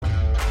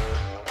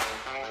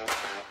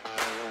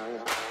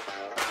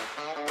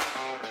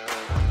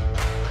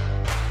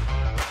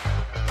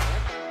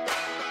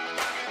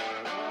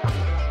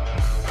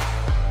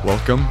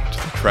Welcome to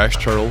the Trash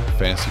Turtle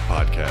Fantasy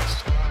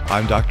Podcast.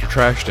 I'm Dr.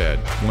 Trash Dad,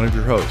 one of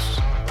your hosts.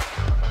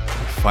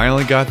 We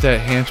finally got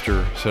that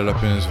hamster set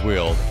up in his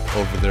wheel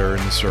over there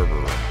in the server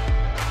room.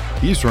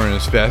 He's running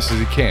as fast as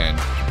he can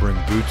to bring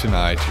Boots and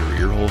I to your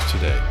ear holes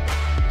today.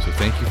 So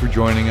thank you for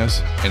joining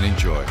us and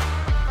enjoy.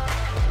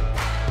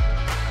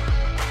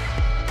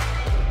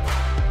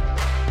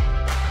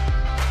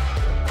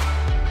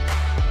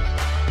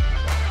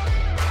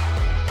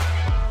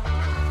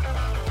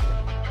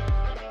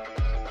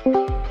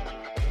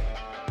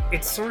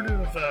 It sort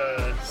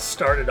of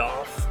started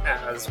off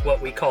as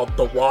what we called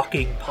the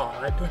Walking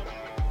Pod,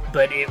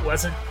 but it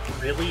wasn't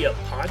really a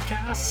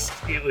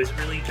podcast. It was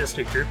really just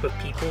a group of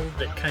people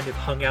that kind of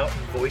hung out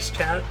and voice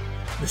chat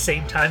at the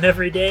same time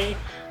every day.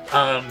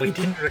 We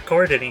didn't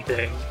record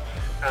anything,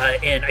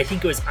 and I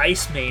think it was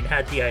Iceman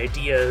had the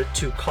idea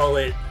to call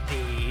it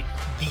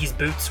These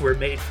Boots Were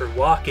Made for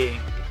Walking,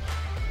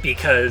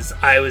 because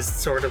I was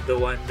sort of the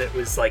one that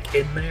was like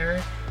in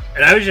there.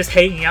 And I was just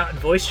hanging out in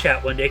voice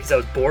chat one day because I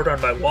was bored on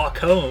my walk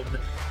home,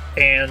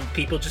 and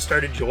people just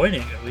started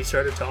joining, and we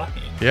started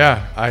talking.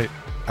 Yeah, I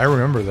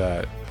remember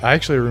that. I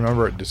actually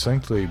remember it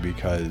distinctly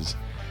because,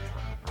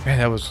 man,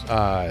 that was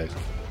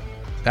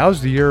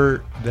the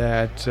year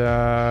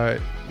that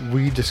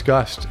we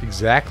discussed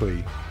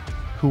exactly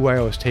who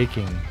I was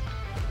taking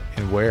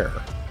and where.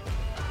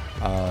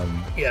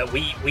 Yeah,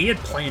 we had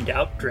planned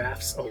out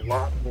drafts a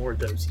lot more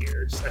those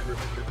years. I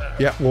remember that.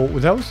 Yeah, well,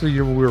 that was the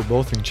year we were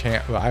both in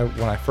champ. When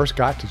I first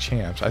got to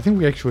champs, I think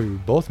we actually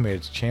both made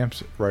it to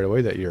champs right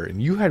away that year.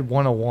 And you had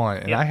 101,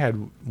 and I had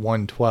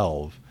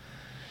 112.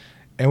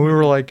 And we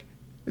were like,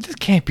 this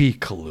can't be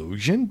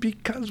collusion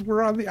because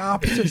we're on the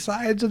opposite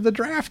sides of the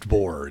draft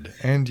board.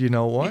 And you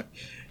know what?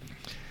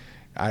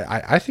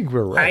 I think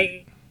we're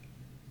right.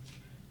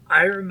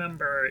 I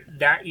remember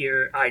that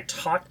year I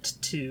talked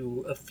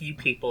to a few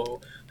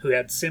people who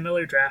had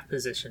similar draft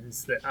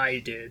positions that I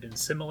did in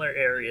similar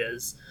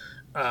areas,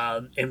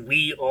 and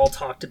we all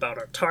talked about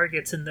our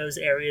targets in those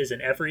areas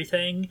and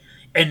everything.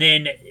 And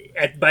then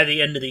by the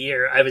end of the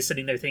year, I was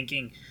sitting there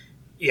thinking,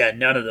 yeah,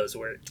 none of those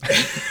worked.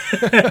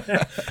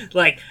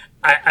 Like,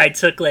 I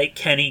took, like,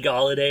 Kenny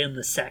Golladay in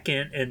the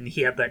second, and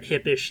he had that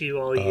hip issue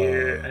all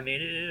year. I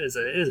mean, it was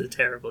a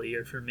terrible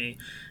year for me.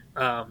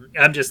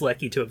 I'm just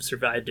lucky to have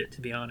survived it,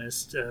 to be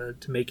honest, to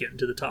make it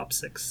into the top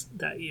 6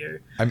 that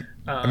year.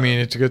 I mean,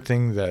 it's a good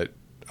thing that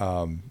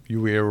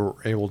you were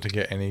able to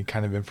get any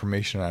kind of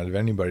information out of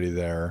anybody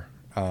there,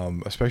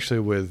 especially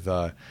with,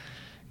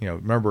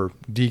 remember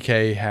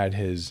DK had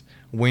his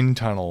wind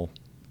tunnel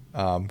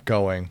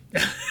going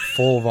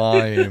full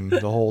volume the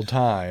whole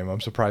time.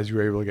 I'm surprised you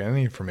were able to get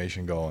any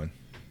information going.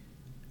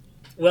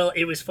 Well,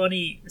 it was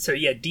funny. So,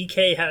 yeah,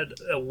 DK had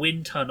a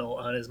wind tunnel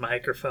on his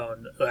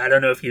microphone. I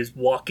don't know if he was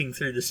walking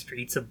through the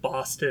streets of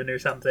Boston or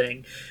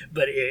something,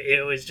 but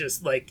it was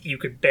just like you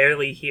could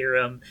barely hear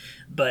him.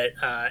 But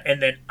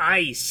and then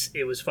Ice,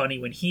 it was funny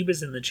when he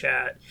was in the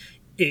chat,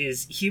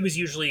 he was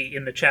usually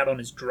in the chat on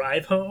his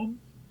drive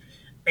home,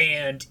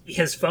 and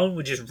his phone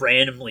would just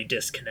randomly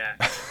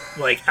disconnect,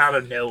 like out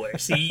of nowhere.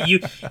 So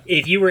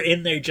if you were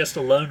in there just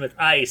alone with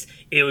Ice,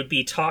 it would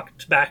be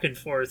talked back and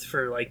forth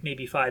for like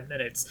maybe 5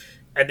 minutes.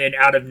 And then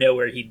out of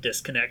nowhere, he'd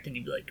disconnect, and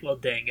you'd be like, well,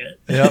 dang it.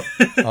 Yep.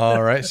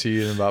 All right. See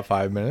you in about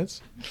 5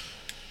 minutes.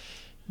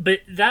 But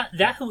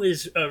that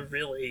was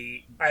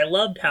I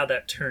loved how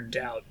that turned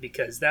out,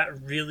 because that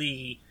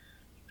really,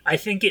 I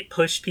think it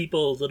pushed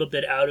people a little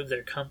bit out of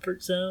their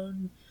comfort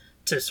zone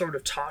to sort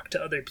of talk to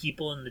other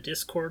people in the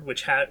Discord,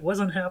 which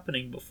wasn't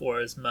happening before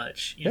as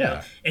much, you know.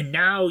 And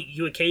now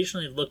you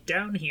occasionally look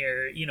down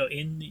here,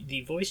 in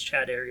the voice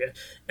chat area,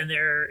 and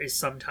there is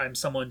sometimes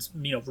someone's,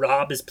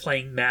 Rob is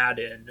playing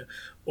Madden,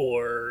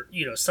 or,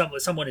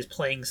 someone is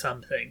playing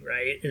something,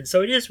 right? And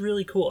so it is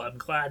really cool. I'm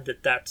glad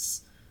that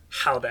that's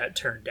how that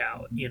turned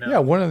out, Yeah,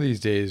 one of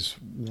these days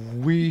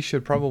we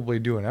should probably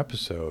do an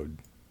episode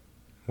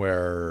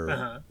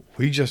where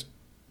we just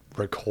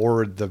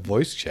record the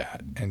voice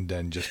chat and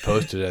then just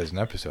post it as an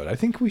episode. I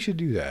think we should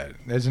do that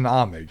as an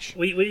homage.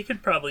 We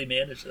could probably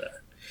manage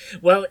that.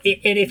 Well,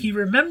 and if you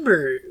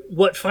remember,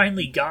 what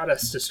finally got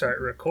us to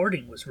start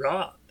recording was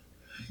Rob.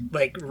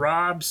 Like,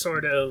 Rob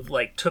sort of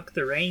like took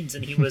the reins,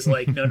 and he was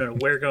like, no,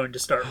 we're going to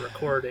start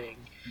recording.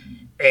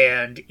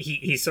 And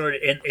he sort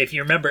of, and if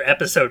you remember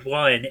episode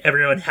 1,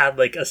 everyone had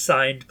like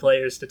assigned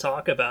players to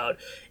talk about,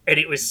 and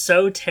it was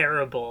so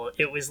terrible.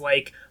 It was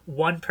like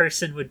one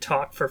person would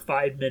talk for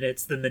 5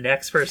 minutes, then the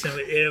next person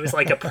it was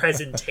like a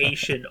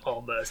presentation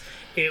almost.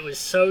 It was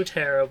so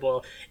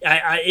terrible.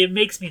 It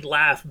makes me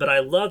laugh, but I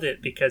love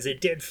it because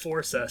it did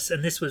force us,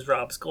 and this was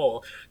Rob's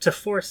goal, to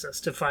force us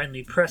to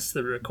finally press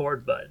the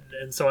record button.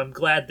 And so I'm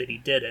glad that he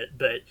did it,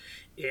 but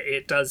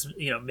it does,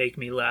 make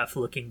me laugh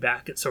looking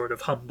back at sort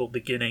of humble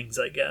beginnings,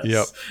 I guess.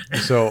 Yep.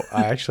 So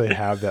I actually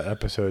have that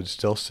episode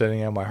still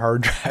sitting on my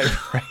hard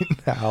drive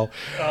right now.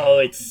 Oh,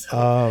 it's so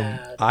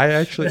bad. I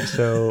actually,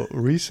 so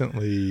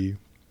recently,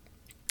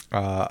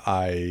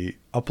 I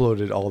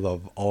uploaded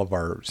all of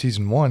our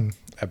season 1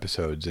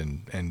 episodes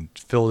and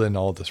filled in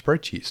all the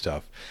spreadsheet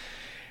stuff.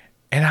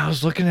 And I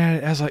was looking at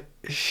it, I was like,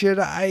 should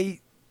I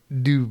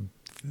do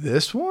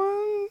this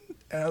one?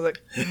 And I was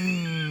like,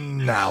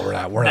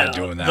 no, we're not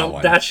doing that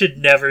one. That should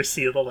never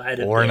see the light of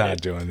day. We're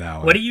not doing that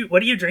one. What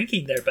are you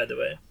drinking there, by the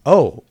way?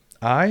 Oh,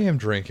 I am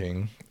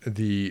drinking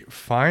the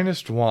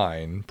finest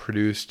wine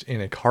produced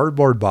in a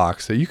cardboard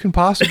box that you can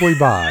possibly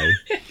buy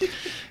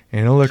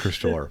in a liquor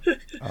store.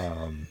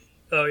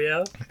 Oh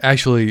yeah.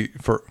 Actually,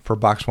 for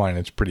box wine,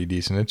 it's pretty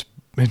decent.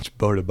 It's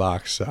Boda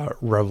Box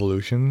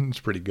Revolution. It's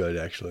pretty good,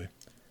 actually.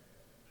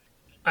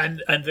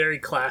 I'm very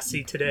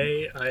classy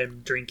today.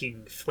 I'm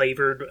drinking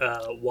flavored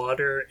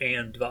water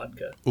and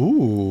vodka.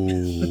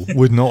 Ooh,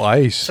 with no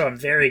ice. So I'm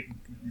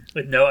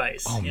with no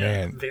ice. Oh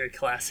man, I'm very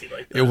classy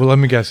like that. Yeah, well, let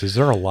me guess. Is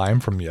there a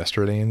lime from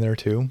yesterday in there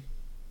too?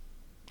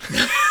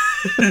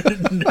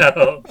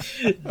 No,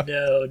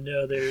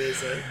 there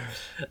isn't.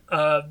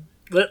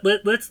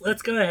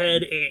 Let's go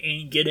ahead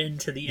and get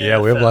into the Yeah,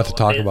 NFL. we have a lot to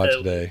talk about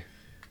today.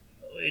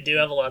 We do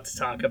have a lot to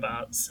talk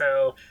about.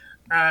 So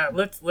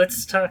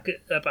let's talk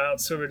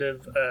about sort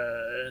of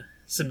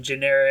some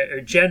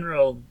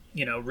general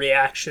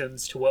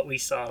reactions to what we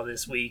saw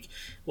this week.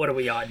 What are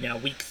we on now?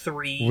 Week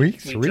 3.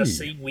 We've just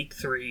seen week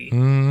 3.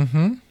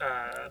 Mm-hmm.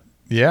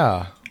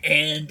 Yeah.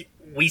 And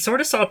we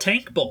sort of saw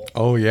Tank Bowl.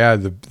 Oh yeah,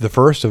 the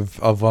first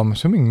of I'm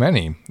assuming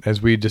many,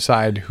 as we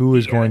decide who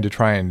is going to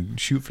try and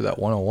shoot for that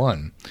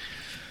 101.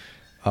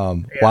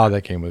 Wow,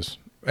 that game was,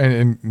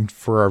 and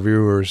for our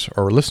viewers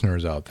or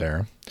listeners out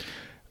there,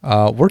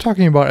 we're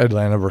talking about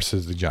Atlanta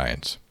versus the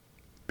Giants,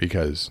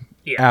 because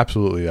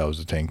absolutely that was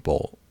a Tank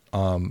Bowl.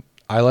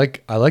 I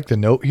like the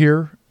note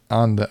here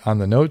on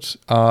the notes.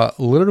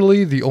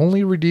 Literally the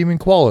only redeeming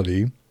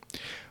quality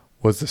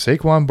was the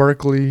Saquon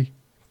Barkley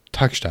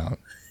touchdown.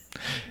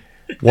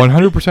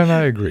 100%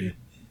 I agree.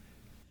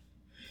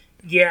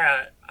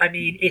 Yeah, I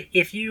mean,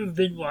 if you've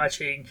been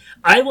watching,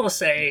 I will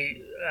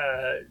say,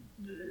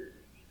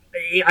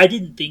 I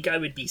didn't think I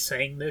would be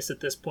saying this at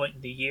this point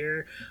in the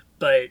year,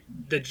 but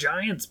the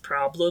Giants'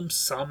 problem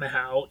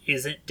somehow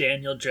isn't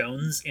Daniel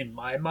Jones in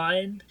my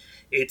mind.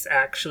 It's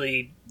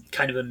actually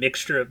kind of a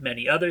mixture of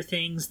many other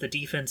things. The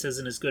defense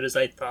isn't as good as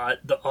I thought.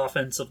 The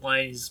offensive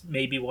line is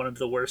maybe one of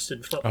the worst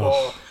in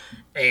football.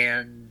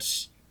 And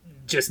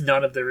just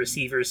none of the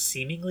receivers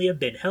seemingly have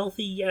been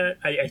healthy yet.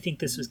 I think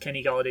this was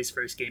Kenny Galladay's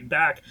first game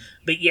back.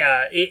 But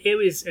yeah, it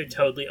was a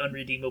totally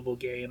unredeemable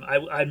game.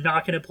 I'm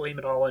not going to blame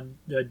it all on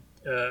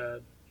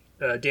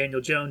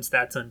Daniel Jones.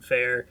 That's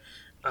unfair.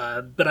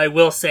 But I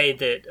will say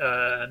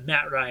that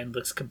Matt Ryan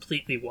looks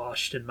completely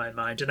washed in my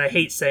mind. And I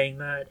hate saying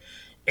that.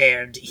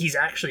 And he's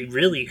actually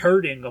really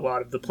hurting a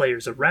lot of the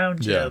players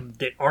around him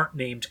that aren't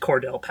named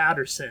Cordell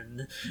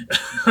Patterson.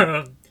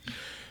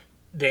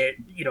 That,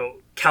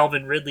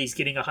 Calvin Ridley's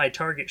getting a high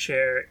target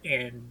share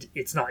and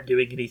it's not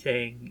doing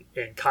anything.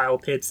 And Kyle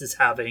Pitts is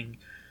having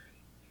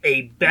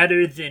a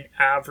better than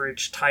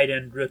average tight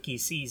end rookie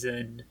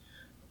season,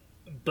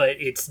 but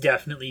it's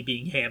definitely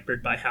being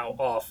hampered by how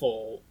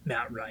awful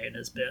Matt Ryan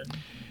has been.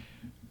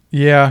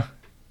 Yeah.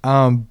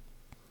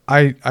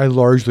 I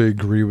largely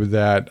agree with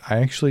that. I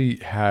actually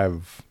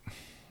have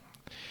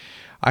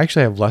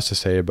less to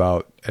say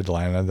about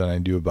Atlanta than I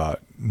do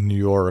about New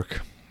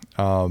York.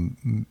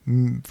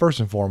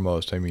 First and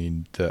foremost, I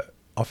mean, the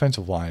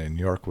offensive line in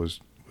New York was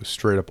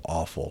straight up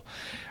awful.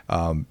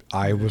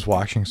 I was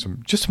watching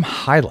some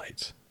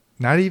highlights,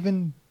 not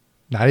even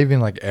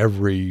like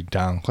every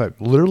down clip,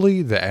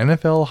 literally the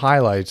NFL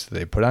highlights that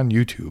they put on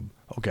YouTube.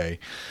 Okay.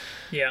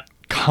 Yeah.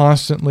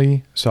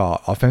 Constantly saw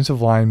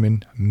offensive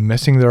linemen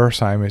missing their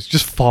assignments,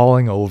 just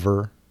falling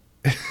over.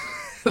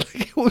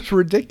 It was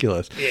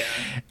ridiculous. Yeah.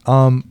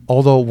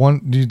 Although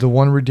the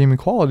one redeeming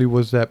quality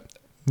was that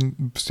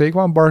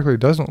Saquon Barkley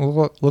doesn't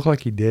look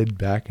like he did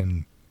back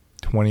in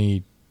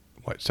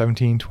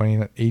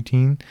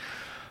 2018.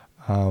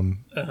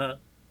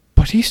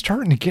 But he's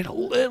starting to get a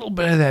little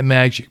bit of that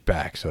magic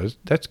back, so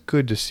that's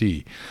good to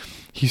see.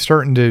 He's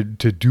starting to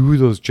do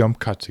those jump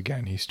cuts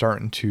again. He's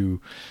starting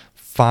to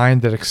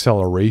find that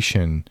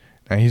acceleration.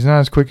 Now, he's not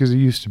as quick as he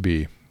used to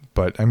be,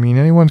 but I mean,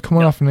 anyone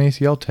coming off an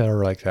ACL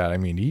tear like that, I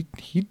mean,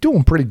 he's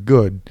doing pretty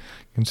good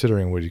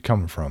considering where he's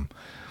coming from.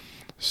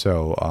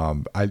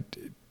 So,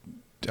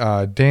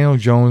 Daniel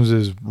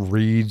Jones's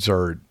reads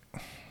are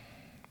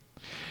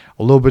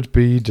a little bit to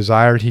be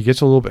desired. He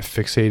gets a little bit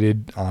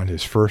fixated on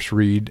his first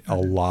read a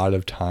lot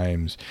of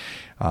times.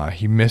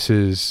 He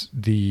misses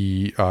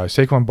the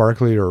Saquon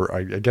Barkley, or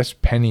I guess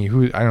Penny,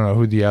 who I don't know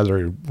who the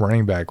other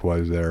running back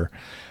was there.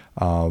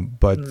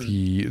 But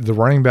the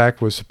running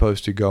back was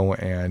supposed to go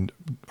and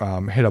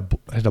hit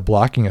a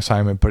blocking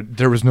assignment, but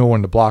there was no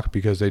one to block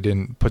because they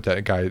didn't put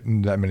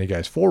that many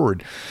guys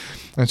forward.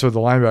 And so the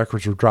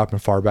linebackers were dropping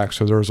far back,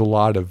 so there was a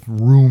lot of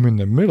room in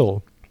the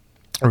middle.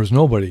 There was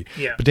nobody.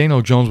 Yeah. But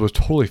Daniel Jones was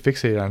totally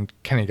fixated on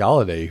Kenny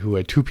Galladay, who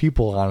had two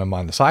people on him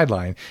on the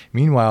sideline.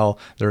 Meanwhile,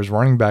 there was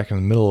running back in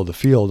the middle of the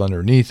field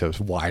underneath that was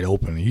wide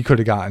open. He could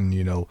have gotten,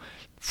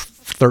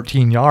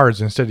 13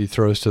 yards. Instead, he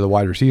throws to the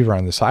wide receiver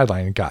on the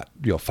sideline and got,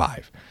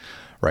 5.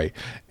 Right.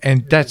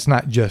 And that's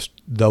not just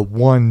the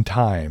one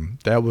time.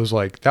 That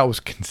was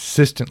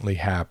consistently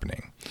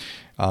happening.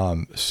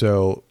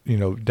 So,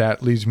 that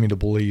leads me to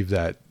believe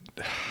that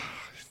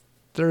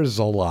there's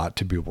a lot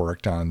to be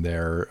worked on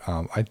there.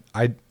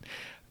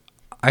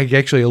 I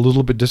actually a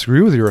little bit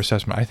disagree with your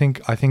assessment.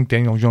 I think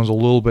Daniel Jones a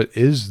little bit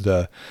is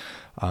the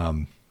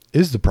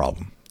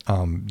problem.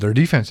 Their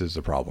defense is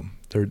the problem.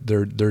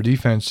 Their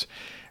defense.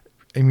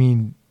 I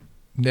mean,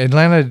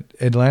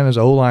 Atlanta's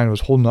O-line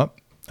was holding up,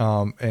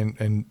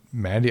 and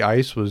Matty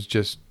Ice was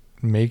just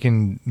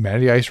making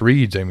Matty Ice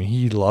reads. I mean,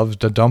 he loves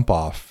to dump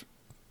off,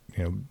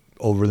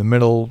 over the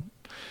middle,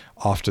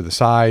 off to the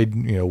side,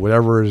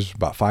 whatever is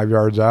about 5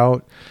 yards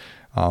out.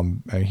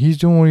 And he's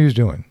doing what he was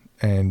doing.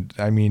 And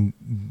I mean,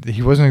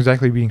 he wasn't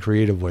exactly being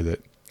creative with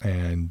it.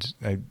 And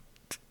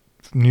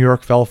New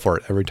York fell for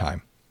it every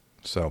time.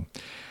 So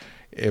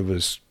it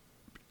was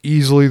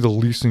easily the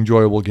least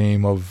enjoyable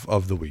game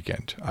of the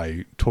weekend.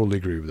 I totally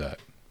agree with that.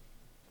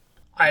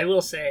 I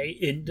will say,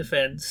 in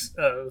defense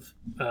of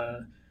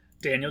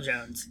Daniel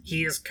Jones,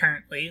 he is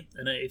currently,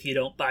 and if you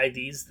don't buy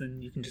these,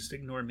 then you can just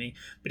ignore me,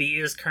 but he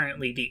is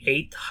currently the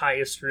 8th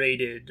highest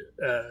rated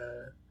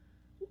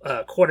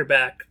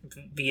quarterback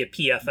via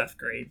PFF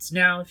grades.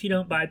 Now, if you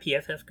don't buy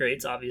PFF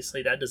grades,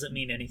 obviously that doesn't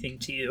mean anything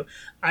to you.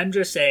 I'm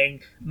just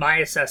saying my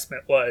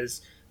assessment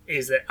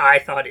is that I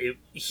thought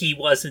he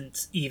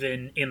wasn't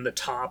even in the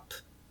top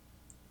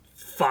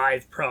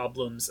 5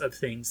 problems of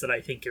things that I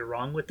think are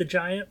wrong with the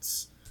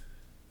Giants.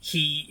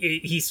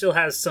 He still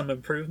has some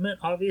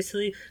improvement,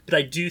 obviously, but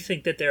I do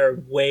think that there are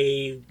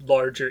way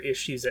larger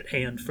issues at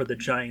hand for the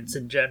Giants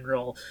in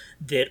general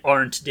that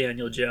aren't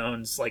Daniel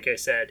Jones. Like I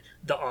said,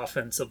 the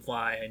offensive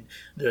line,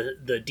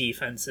 the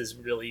defense is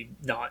really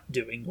not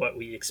doing what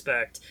we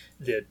expect,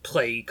 the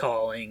play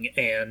calling,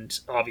 and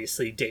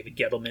obviously David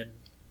Gettleman,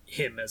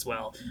 him as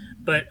well.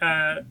 But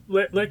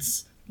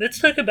let's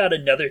talk about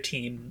another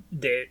team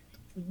that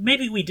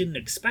maybe we didn't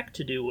expect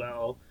to do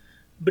well,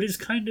 but is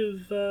kind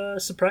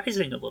of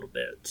surprising a little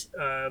bit.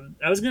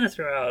 I was going to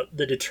throw out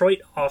the Detroit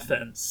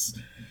offense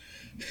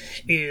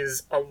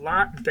is a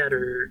lot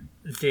better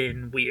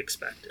than we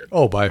expected.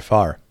 Oh, by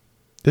far.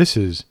 This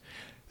is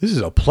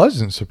a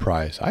pleasant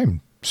surprise.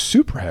 I'm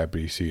super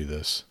happy to see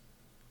this.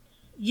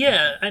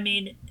 Yeah, I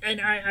mean,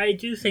 and I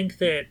do think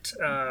that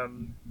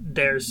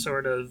there's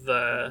sort of...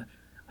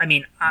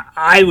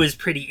 I was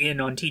pretty in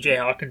on TJ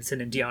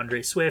Hawkinson and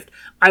DeAndre Swift.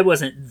 I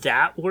wasn't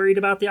that worried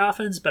about the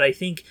offense, but I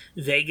think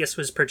Vegas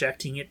was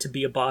projecting it to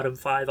be a bottom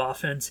 5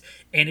 offense,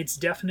 and it's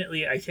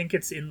definitely, I think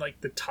it's in like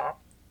the top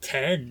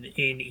 10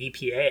 in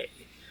EPA.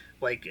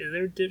 Like,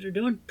 they're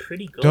doing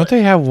pretty good. Don't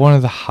they have one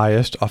of the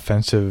highest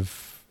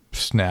offensive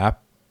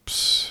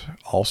snaps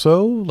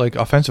also? Like,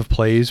 offensive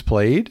plays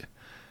played?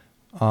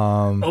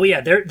 Oh yeah,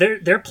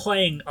 they're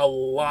playing a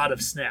lot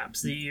of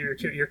snaps.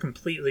 You're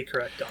completely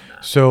correct on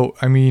that. So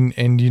I mean,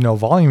 and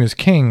volume is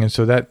king, and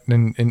so that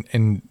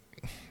and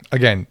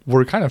again,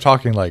 we're kind of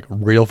talking like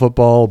real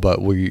football,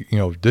 but we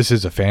this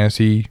is a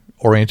fantasy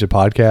oriented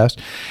podcast,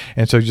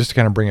 and so just to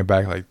kind of bring it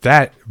back, like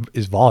that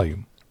is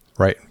volume,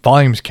 right?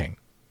 Volume's king.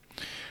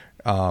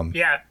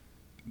 Yeah.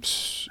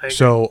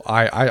 So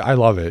I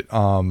love it.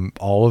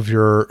 All of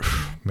your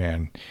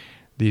man.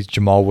 These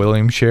Jamal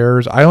Williams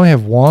shares. I only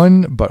have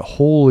one, but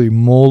holy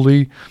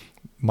moly,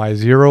 my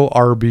 0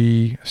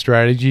 RB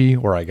strategy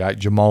where I got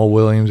Jamal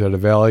Williams at a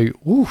value.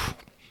 Oof.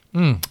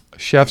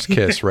 Chef's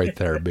kiss right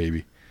there,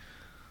 baby.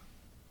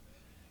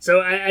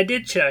 So I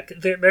did check.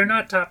 They're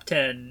not top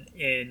 10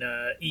 in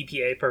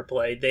EPA per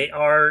play. They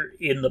are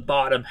in the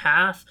bottom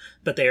half,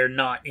 but they are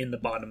not in the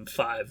bottom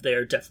 5. They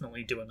are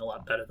definitely doing a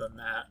lot better than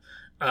that.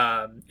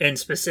 And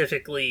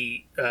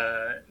specifically,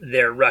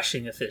 their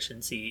rushing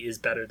efficiency is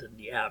better than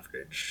the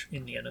average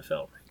in the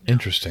NFL right now.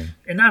 Interesting.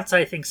 And that's,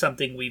 I think,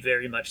 something we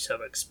very much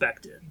so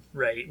expected,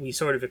 right? We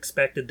sort of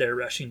expected their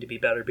rushing to be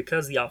better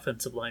because the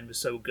offensive line was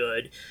so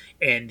good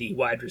and the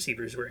wide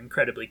receivers were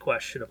incredibly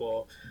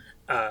questionable,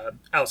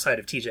 outside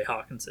of TJ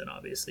Hawkinson,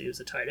 obviously,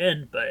 who's a tight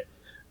end. But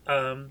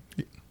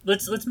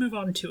let's move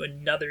on to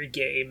another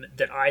game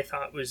that I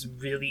thought was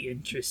really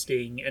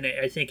interesting, and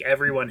I think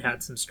everyone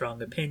had some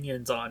strong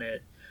opinions on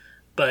it.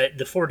 But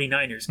the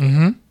 49ers game.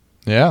 Mm-hmm.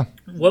 Yeah.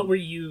 What were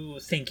you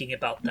thinking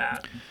about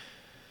that?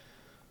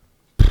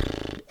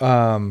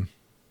 I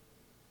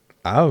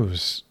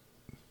was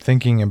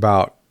thinking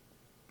about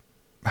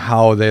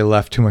how they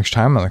left too much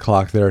time on the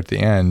clock there at the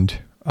end.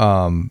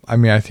 I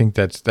mean, I think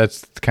that's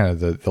kind of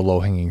the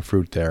low-hanging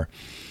fruit there.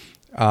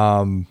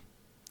 I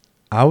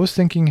was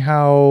thinking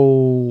how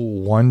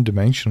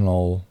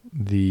one-dimensional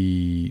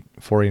the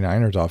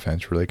 49ers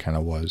offense really kind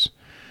of was.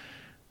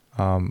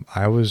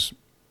 I was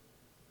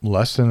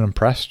less than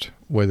impressed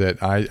with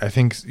it. I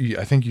think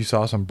you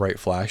saw some bright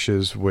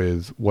flashes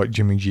with what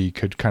Jimmy G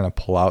could kind of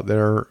pull out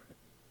there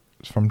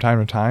from time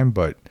to time,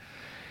 but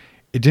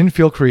it didn't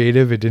feel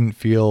creative. It didn't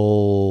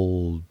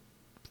feel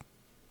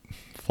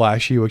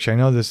flashy, which I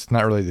know this is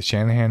not really the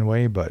Shanahan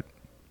way, but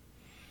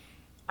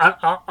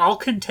I'll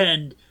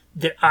contend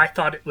that I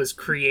thought it was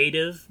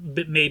creative,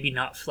 but maybe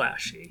not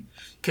flashy,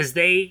 because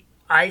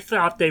I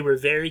thought they were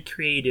very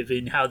creative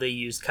in how they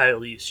used Kyle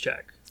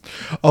Juszczyk.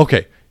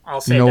 Okay.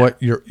 I'll say you know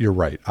that. what? You're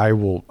right. I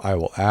will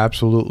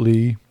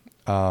absolutely.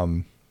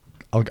 I'll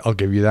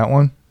give you that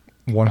one.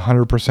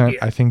 100%. Yeah.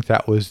 I think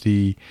that was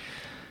the.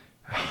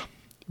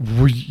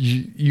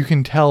 You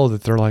can tell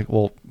that they're like,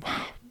 oh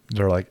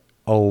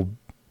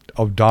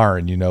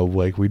darn,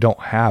 like we don't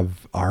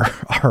have our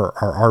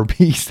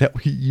RBs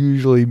that we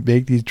usually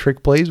make these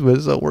trick plays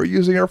with, so we're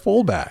using our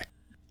fullback.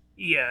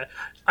 Yeah.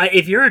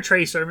 If you're a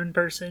Trey Sermon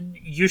person,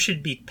 you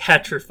should be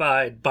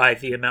petrified by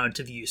the amount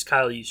of use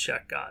Kyle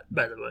Juszczyk got,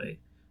 by the way.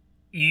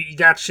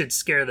 That should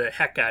scare the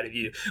heck out of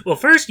you. Well,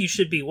 first you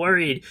should be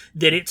worried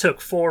that it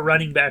took 4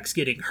 running backs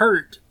getting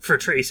hurt for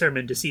Trey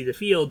Sermon to see the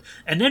field,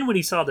 and then when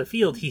he saw the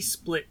field, he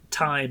split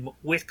time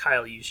with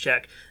Kyle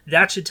Juszczyk.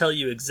 That should tell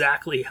you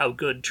exactly how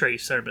good Trey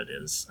Sermon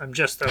is. I'm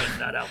just throwing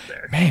that out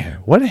there. Man,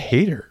 what a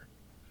hater.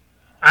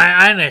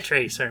 I'm a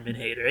Trey Sermon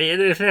hater.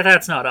 If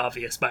that's not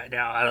obvious by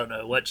now, I don't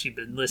know what you've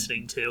been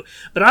listening to.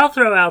 But I'll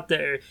throw out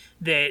there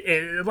that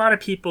a lot of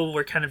people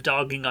were kind of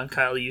dogging on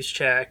Kyle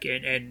Juszczyk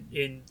and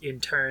in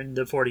turn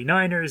the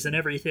 49ers and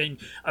everything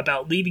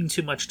about leaving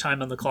too much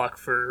time on the clock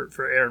for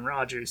Aaron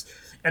Rodgers.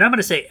 And I'm going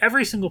to say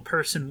every single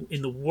person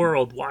in the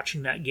world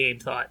watching that game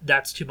thought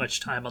that's too much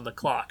time on the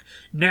clock.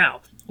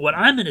 Now, what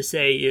I'm going to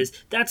say is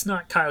that's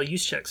not Kyle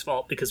Juszczyk's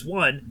fault because,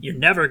 one, you're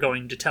never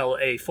going to tell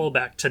a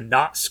fullback to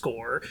not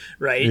score,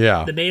 right?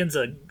 Yeah. The man's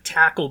a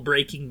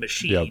tackle-breaking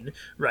machine, Yep.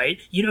 right?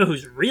 You know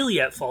who's really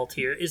at fault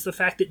here is the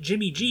fact that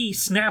Jimmy G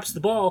snaps the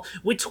ball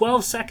with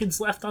 12 seconds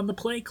left on the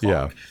play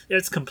clock. Yeah.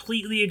 It's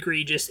completely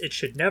egregious. It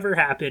should never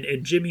happen,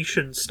 and Jimmy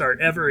shouldn't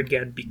start ever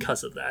again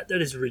because of that.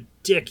 That is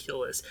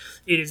ridiculous.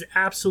 It is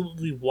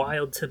absolutely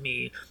wild to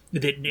me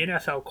that an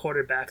NFL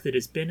quarterback that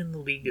has been in the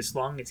league as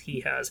long as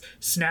he has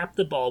snapped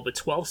the ball with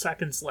 12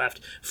 seconds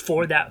left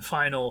for that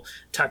final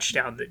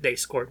touchdown that they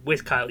scored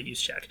with Kyle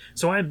Juszczyk.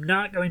 So I'm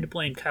not going to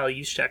blame Kyle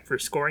Juszczyk for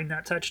scoring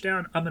that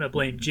touchdown. I'm going to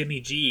blame Jimmy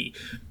G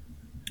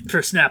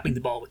for snapping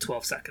the ball with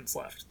 12 seconds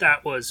left.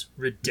 That was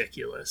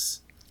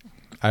ridiculous.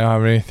 I don't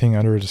have anything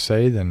other to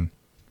say than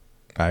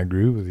I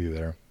agree with you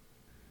there.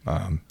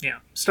 Yeah.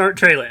 Start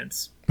Trey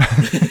Lance.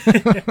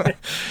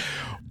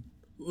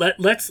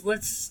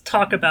 Let's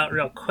talk about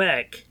real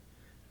quick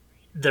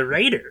the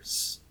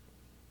Raiders.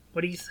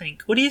 What do you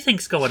think? What do you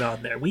think's going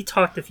on there? We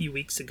talked a few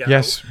weeks ago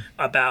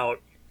about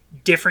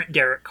different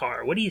Derek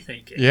Carr. What do you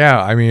think? Yeah,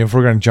 I mean, if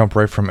we're going to jump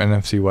right from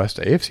NFC West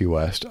to AFC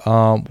West,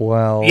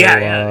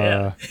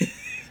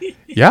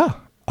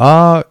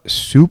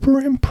 super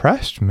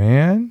impressed,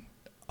 man.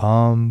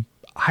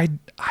 I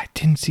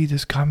didn't see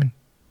this coming.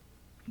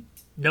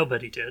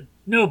 Nobody did.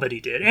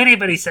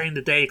 Anybody saying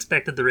that they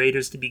expected the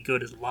Raiders to be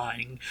good is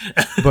lying.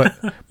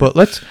 but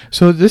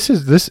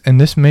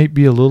this may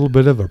be a little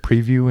bit of a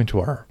preview into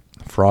our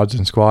Frauds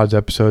and Squads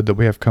episode that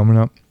we have coming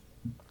up.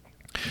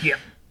 Yeah.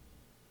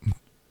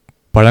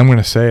 But I'm going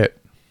to say it.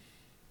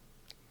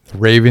 The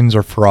Ravens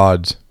are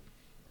frauds.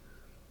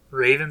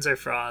 Ravens are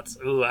frauds.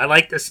 Ooh, I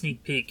like the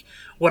sneak peek.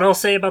 What I'll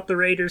say about the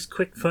Raiders,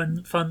 quick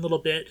fun little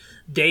bit.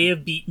 They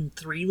have beaten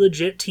 3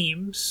 legit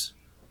teams.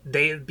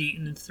 They have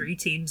beaten 3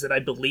 teams that I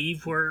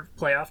believe were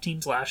playoff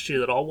teams last year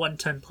that all won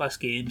 10-plus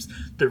games.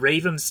 The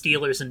Ravens,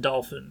 Steelers, and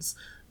Dolphins.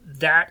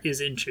 That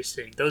is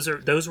interesting. Those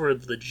were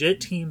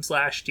legit teams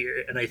last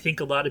year, and I think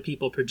a lot of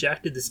people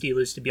projected the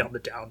Steelers to be on the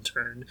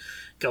downturn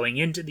going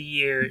into the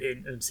year,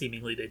 and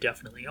seemingly they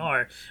definitely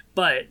are.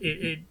 But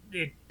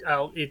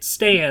it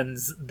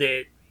stands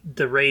that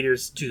the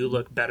Raiders do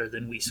look better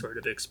than we sort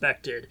of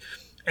expected.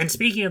 And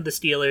speaking of the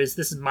Steelers,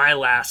 this is my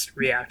last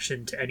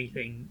reaction to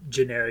anything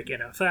generic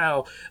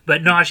NFL,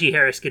 but Najee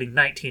Harris getting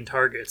 19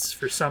 targets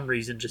for some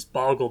reason just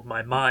boggled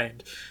my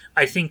mind.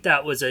 I think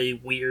that was a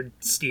weird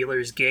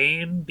Steelers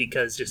game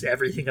because just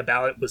everything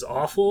about it was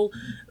awful.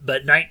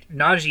 But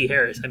Najee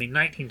Harris,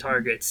 19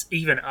 targets,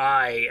 even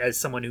I, as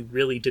someone who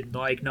really didn't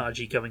like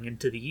Najee going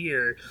into the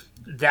year,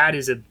 that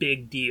is a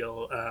big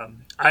deal.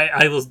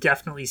 I will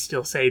definitely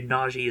still say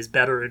Najee is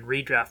better in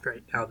redraft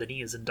right now than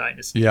he is in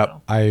Dynasty.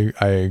 Yep, I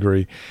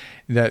agree.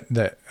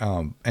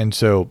 And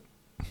so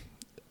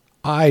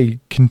I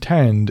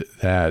contend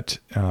that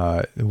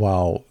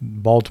while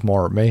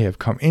Baltimore may have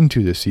come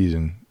into the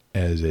season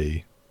as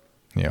a,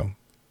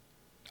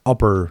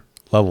 upper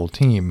level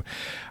team,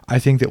 I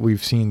think that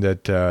we've seen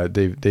that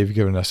they've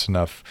given us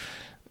enough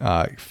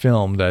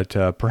film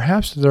that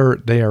perhaps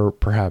they are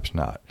perhaps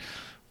not.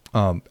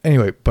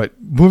 Anyway, but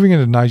moving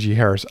into Najee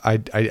Harris, I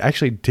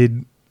actually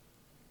did.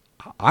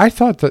 I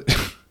thought that.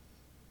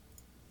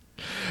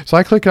 So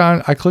I clicked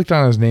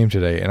on his name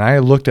today, and I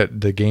looked at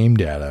the game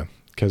data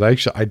because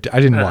I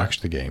didn't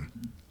watch the game.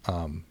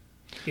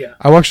 Yeah,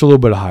 I watched a little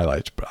bit of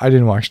highlights, but I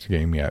didn't watch the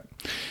game yet.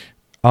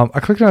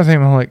 I clicked on his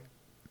name and I'm like,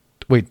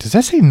 wait, does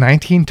that say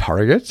 19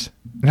 targets?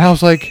 And I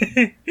was like,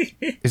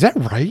 is that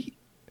right?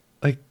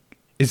 Like,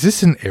 is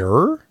this an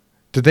error?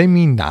 Did they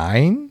mean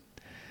 9?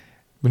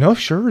 But no,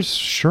 sure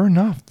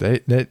enough,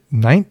 that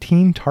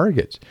 19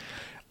 targets.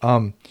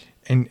 And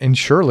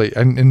surely,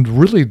 and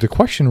really the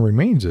question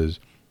remains is,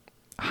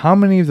 how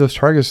many of those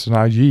targets to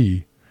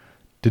Najee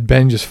did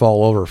Ben just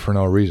fall over for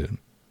no reason?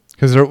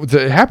 Because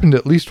it happened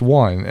at least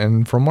one,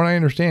 and from what I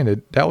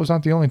understand, that was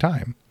not the only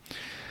time.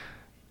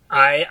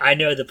 I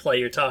know the play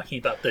you're talking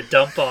about, the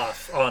dump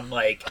off on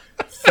like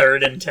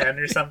 3rd and 10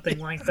 or something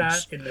like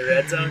that in the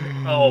red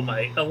zone. Oh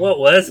my, what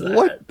was that?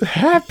 What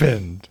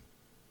happened?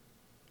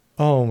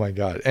 Oh my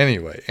God.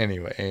 Anyway.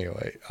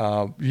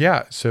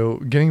 Yeah. So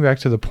getting back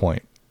to the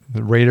point,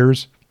 the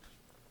Raiders.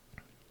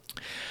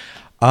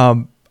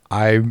 I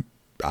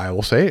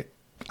will say it.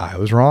 I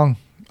was wrong.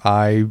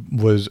 I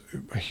was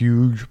a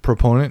huge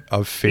proponent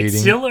of fading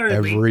It's still early.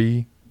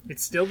 every.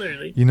 It's still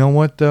early. You know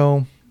what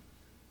though?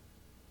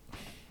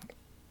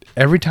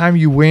 Every time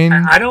you win,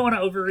 I don't want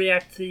to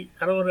overreact.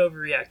 I don't want to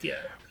overreact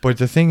yet. But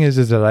the thing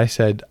is that I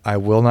said I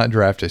will not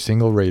draft a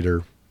single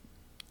Raider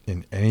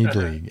in any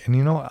league, and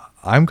you know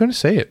I'm going to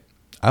say it.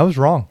 I was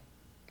wrong.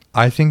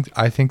 I think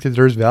that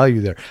there's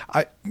value there.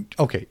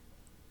 Okay,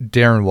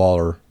 Darren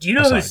Waller. Do you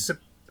know who's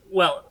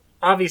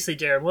obviously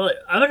Darren Waller.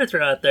 I'm going to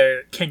throw out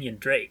there Kenyon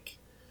Drake.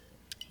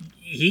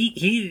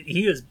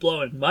 He is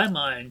blowing my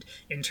mind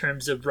in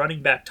terms of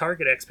running back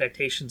target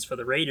expectations for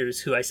the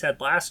Raiders, who I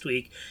said last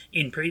week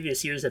in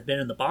previous years have been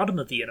in the bottom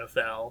of the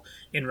NFL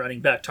in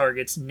running back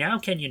targets. Now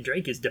Kenyon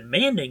Drake is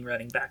demanding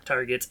running back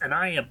targets, and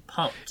I am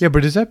pumped. Yeah,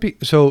 but does that be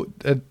so?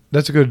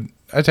 That's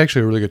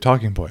actually a really good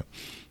talking point.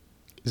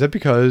 Is that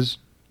because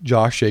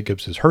Josh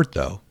Jacobs is hurt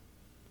though,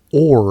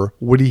 or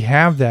would he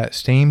have that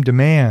same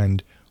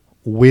demand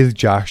with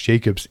Josh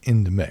Jacobs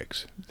in the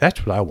mix?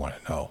 That's what I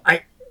want to know.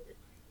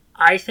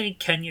 I think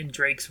Kenyon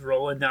Drake's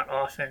role in that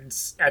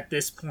offense, at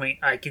this point,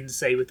 I can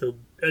say with a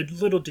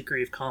little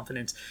degree of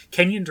confidence,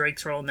 Kenyon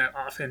Drake's role in that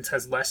offense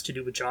has less to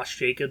do with Josh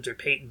Jacobs or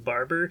Peyton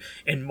Barber,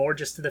 and more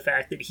just to the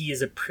fact that he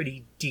is a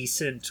pretty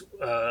decent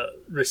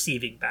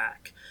receiving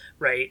back,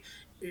 right?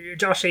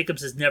 Josh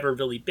Jacobs has never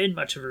really been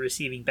much of a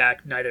receiving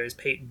back, neither has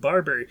Peyton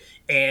Barber,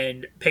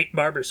 and Peyton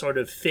Barber sort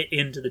of fit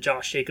into the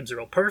Josh Jacobs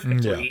role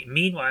perfectly. Yeah.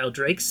 Meanwhile,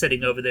 Drake's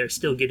sitting over there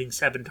still getting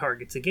 7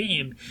 targets a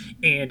game,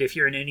 and if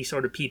you're in any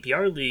sort of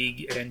PPR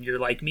league and you're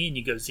like me and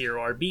you go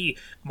 0 RB,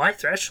 my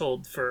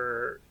threshold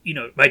for,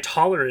 my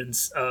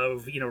tolerance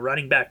of,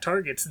 running back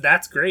targets,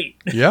 that's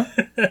great. Yeah.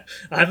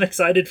 I'm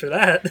excited for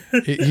that.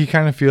 He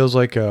kind of feels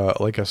like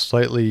a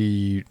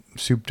slightly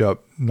souped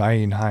up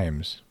Nyheim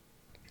Hines.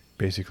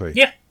 Basically.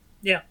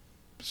 Yeah.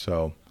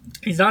 So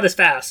he's not as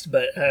fast,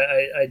 but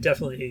I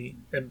definitely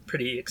am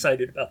pretty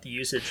excited about the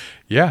usage.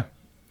 Yeah.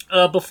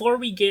 Before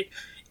we get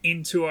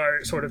into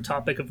our sort of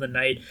topic of the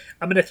night,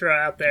 I'm going to throw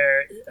out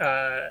there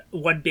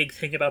one big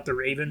thing about the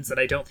Ravens that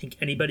I don't think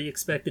anybody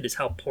expected is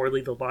how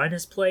poorly the line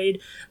has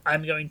played.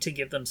 I'm going to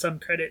give them some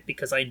credit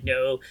because I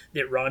know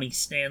that Ronnie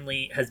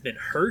Stanley has been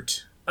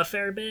hurt a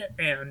fair bit,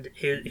 and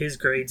his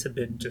grades have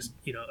been just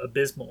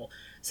abysmal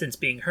since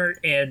being hurt,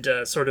 and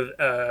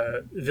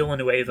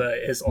Villanueva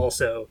has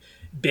also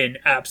been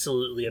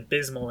absolutely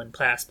abysmal in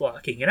pass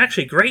blocking and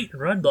actually great in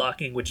run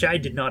blocking, which I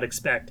did not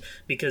expect,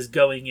 because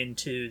going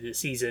into the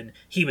season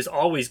he was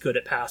always good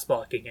at pass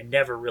blocking and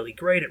never really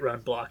great at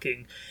run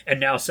blocking, and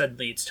now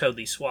suddenly it's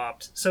totally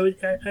swapped. So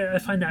I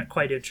find that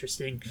quite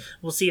interesting.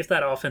 We'll see if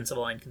that offensive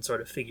line can sort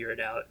of figure it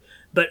out.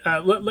 But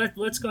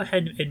let's go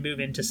ahead and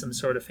move into some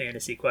sort of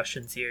fantasy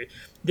questions here.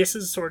 This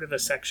is sort of a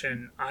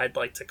section I'd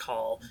like to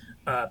call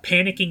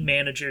panicking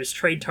managers,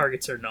 trade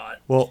targets or not.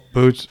 Well,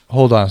 Boots,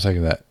 hold on a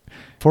second.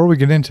 Before we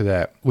get into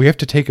that, we have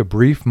to take a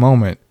brief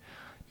moment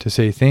to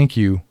say thank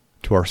you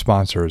to our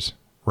sponsors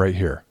right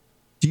here.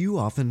 Do you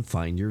often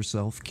find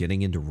yourself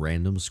getting into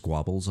random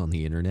squabbles on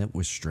the internet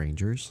with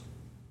strangers?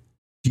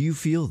 Do you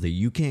feel that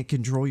you can't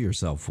control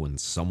yourself when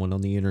someone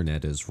on the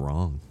internet is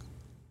wrong?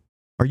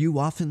 Are you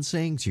often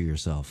saying to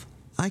yourself,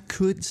 I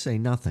could say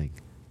nothing,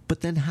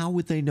 but then how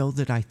would they know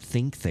that I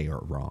think they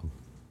are wrong?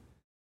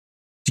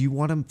 Do you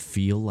want to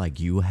feel like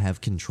you have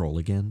control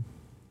again?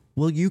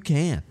 Well, you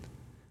can.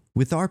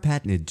 With our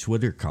patented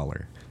Twitter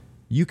collar,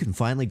 you can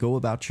finally go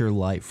about your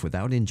life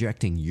without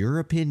injecting your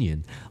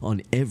opinion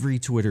on every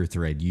Twitter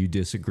thread you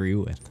disagree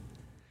with.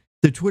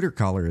 The Twitter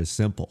collar is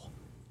simple.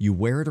 You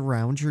wear it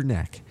around your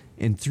neck,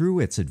 and through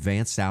its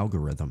advanced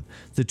algorithm,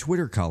 the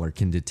Twitter collar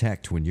can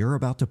detect when you're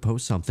about to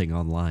post something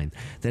online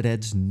that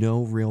adds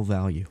no real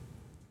value.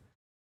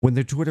 When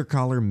the Twitter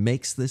collar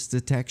makes this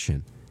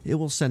detection, it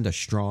will send a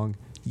strong,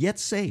 yet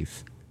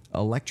safe,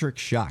 electric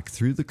shock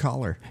through the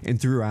collar and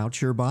throughout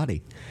your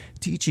body,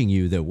 teaching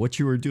you that what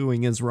you are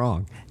doing is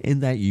wrong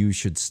and that you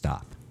should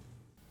stop.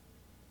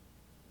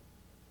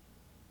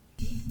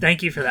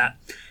 Thank you for that.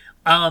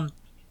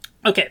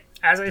 Okay,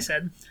 as I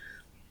said,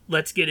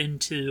 let's get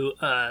into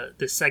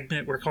this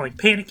segment we're calling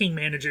Panicking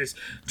Managers,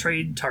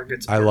 Trade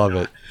Targets. I love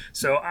it.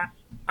 So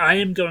I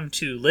am going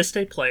to list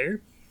a player,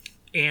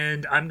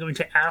 and I'm going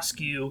to ask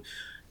you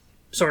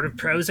sort of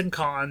pros and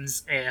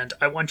cons, and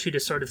I want you to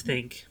sort of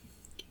think,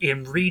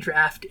 in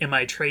redraft, am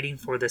I trading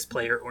for this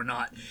player or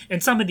not?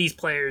 And some of these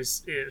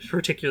players,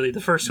 particularly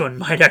the first one,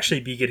 might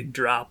actually be getting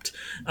dropped,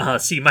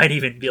 so you might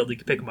even be able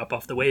to pick them up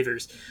off the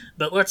waivers.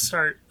 But let's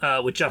start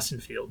with Justin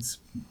Fields.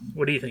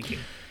 What are you thinking?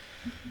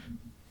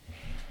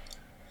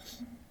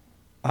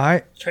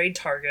 Trade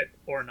target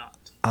or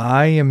not?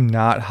 I am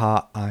not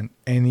hot on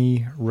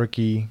any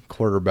rookie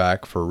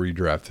quarterback for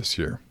redraft this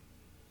year.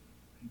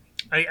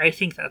 I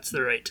think that's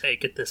the right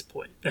take at this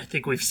point. I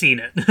think we've seen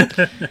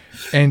it.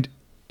 And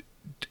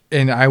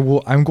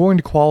I'm going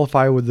to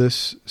qualify with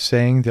this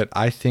saying that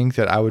I think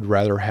that I would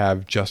rather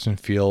have Justin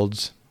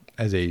Fields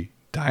as a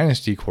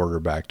dynasty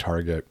quarterback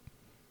target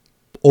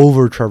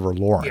over Trevor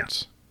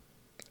Lawrence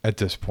at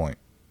this point.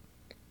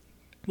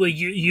 Well,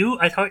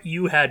 I thought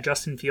you had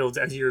Justin Fields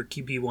as your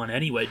QB1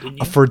 anyway, didn't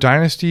you? For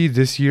dynasty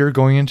this year,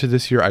 going into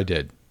this year, I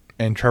did,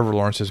 and Trevor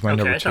Lawrence is my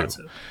number 2.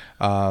 So.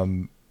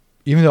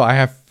 Even though I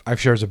have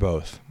shares of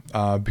both,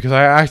 because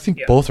I think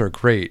both are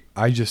great.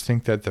 I just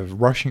think that the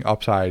rushing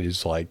upside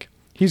is like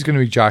he's going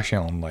to be Josh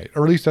Allen light,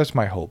 or at least that's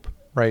my hope,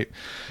 right?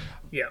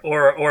 Yeah,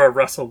 or a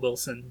Russell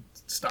Wilson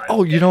style.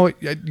 Oh, you know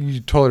what?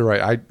 You're totally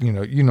right.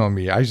 You know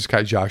me. I just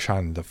got Josh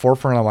on the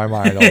forefront of my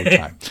mind all the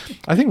time.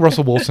 I think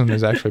Russell Wilson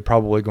is actually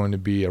probably going to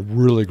be a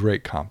really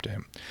great comp to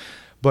him.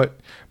 But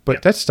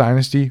that's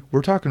dynasty.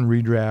 We're talking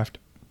redraft.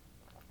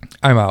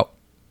 I'm out.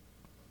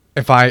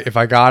 If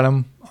I got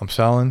him, I'm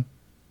selling.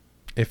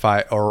 If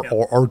I or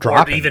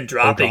dropping, or even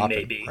dropping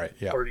maybe. Right.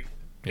 Yeah.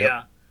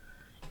 Yeah.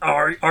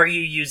 Are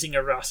you using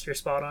a roster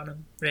spot on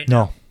him right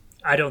now? No.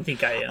 I don't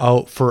think I am.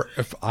 Oh,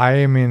 if I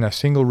am in a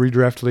single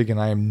redraft league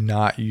and I am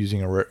not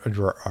using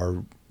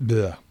I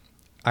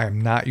am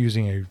not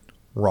using a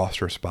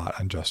roster spot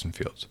on Justin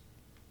Fields.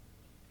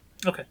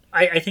 Okay,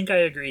 I think I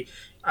agree.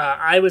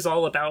 I was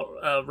all about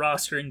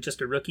rostering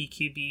just a rookie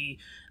QB,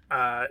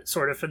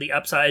 sort of for the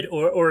upside,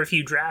 or if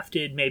you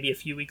drafted maybe a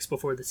few weeks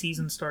before the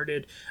season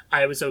started,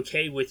 I was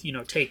okay with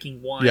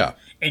taking one. Yeah.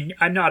 And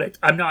I'm not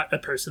a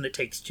person that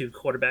takes 2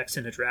 quarterbacks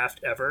in a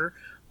draft ever.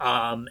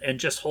 And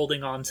just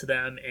holding on to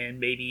them, and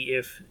maybe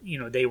if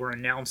they were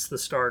announced the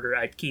starter,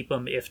 I'd keep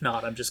them. If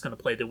not, I'm just going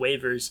to play the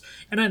waivers,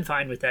 and I'm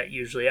fine with that.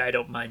 Usually, I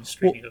don't mind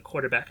streaming a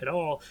quarterback at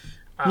all.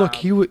 Look,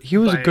 he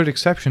was a good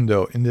exception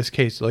though in this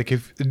case. Like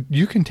if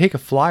you can take a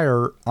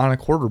flyer on a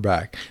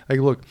quarterback, like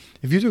look,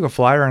 if you took a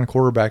flyer on a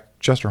quarterback,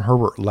 Justin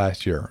Herbert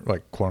last year,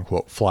 like quote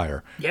unquote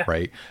flyer,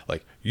 right?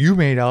 Like you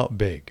made out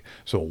big,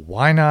 so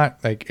why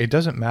not? Like it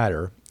doesn't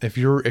matter if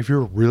you're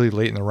really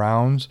late in the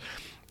rounds,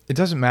 it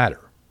doesn't matter.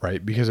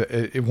 Right, because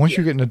once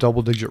you get into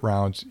double-digit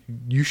rounds,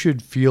 you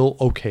should feel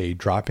okay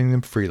dropping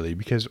them freely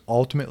because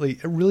ultimately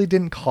it really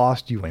didn't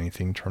cost you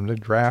anything in terms of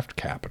draft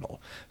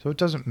capital, so it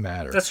doesn't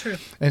matter. That's true.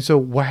 And so,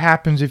 what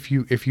happens if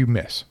you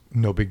miss?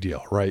 No big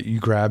deal, right? You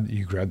grab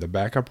the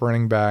backup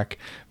running back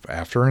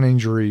after an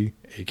injury,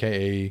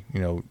 aka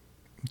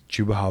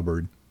Chuba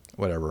Hubbard,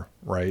 whatever,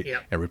 right? Yeah.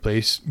 And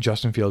replace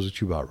Justin Fields with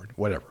Chuba Hubbard,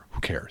 whatever.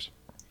 Who cares?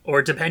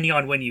 Or depending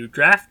on when you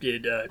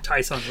drafted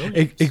Tyson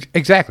Williams.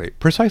 Exactly,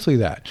 precisely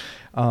that.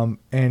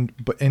 And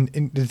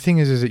the thing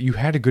is that you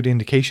had a good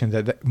indication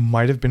that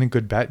might have been a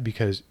good bet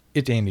because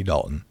it's Andy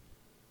Dalton,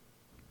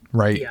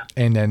 right? Yeah.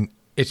 And then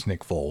it's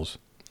Nick Foles.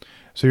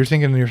 So you're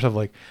thinking to yourself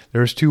like,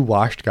 there's 2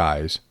 washed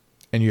guys,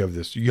 and you have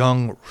this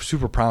young,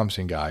 super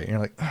promising guy, and you're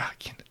like,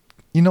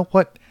 you know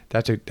what?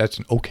 That's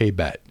an okay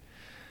bet.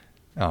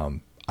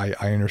 I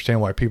understand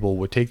why people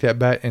would take that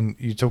bet, and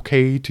it's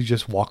okay to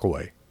just walk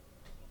away.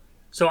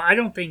 So I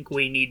don't think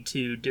we need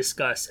to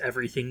discuss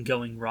everything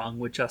going wrong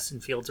with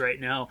Justin Fields right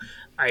now.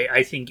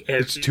 I think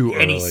it's too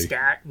any early.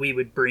 Stat we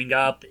would bring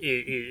up,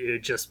 it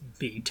would just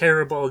be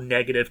terrible,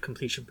 negative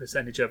completion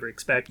percentage over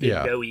expected,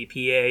 no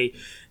EPA,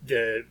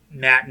 the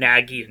Matt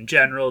Nagy in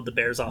general, the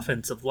Bears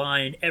offensive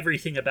line,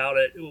 everything about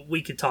it.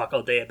 We could talk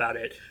all day about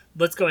it.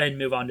 Let's go ahead and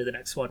move on to the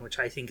next one, which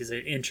I think is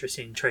an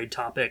interesting trade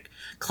topic.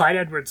 Clyde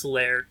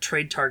Edwards-Helaire,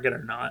 trade target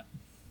or not?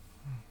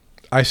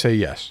 I say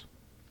yes.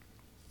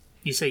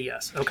 You say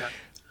yes. Okay.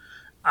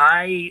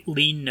 I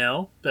lean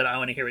no, but I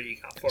want to hear what you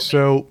got for me.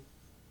 So,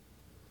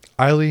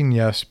 I lean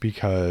yes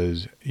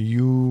because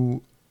he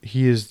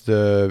is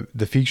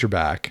the feature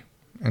back,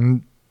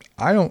 and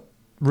I don't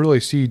really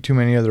see too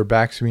many other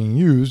backs being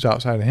used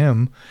outside of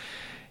him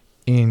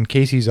in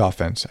Casey's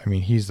offense. I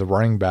mean, he's the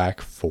running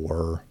back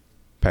for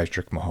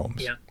Patrick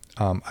Mahomes. Yeah.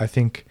 I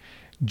think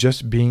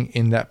just being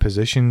in that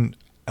position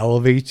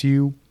elevates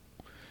you.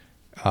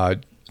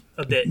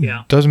 A bit,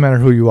 yeah. Doesn't matter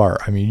who you are.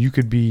 I mean, you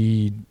could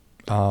be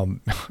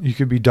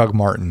Doug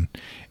Martin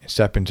and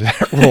step into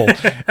that role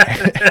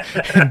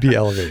and be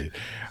elevated.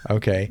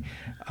 Okay.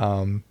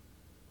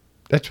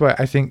 That's why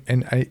I think,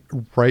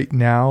 right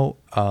now,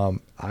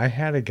 I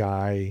had a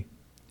guy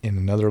in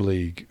another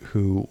league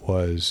who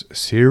was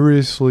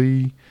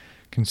seriously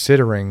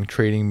considering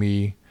trading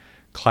me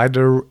Clyde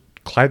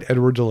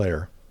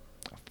Edwards-Helaire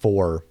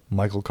for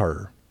Michael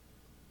Carter.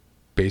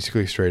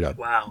 Basically straight up.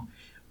 Wow.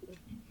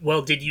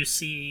 Well, did you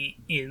see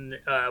in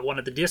one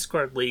of the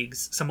Discord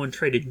leagues, someone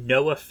traded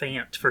Noah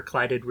Fant for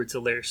Clyde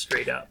Edwards-Helaire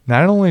straight up?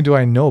 Not only do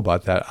I know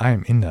about that, I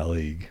am in that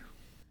league.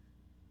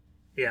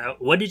 Yeah.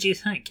 What did you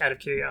think, out of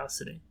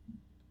curiosity?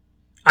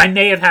 I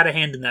may have had a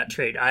hand in that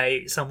trade.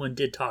 Someone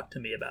did talk to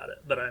me about it,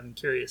 but I'm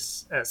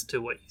curious as to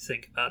what you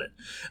think about it.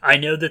 I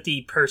know that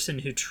the person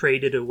who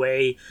traded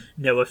away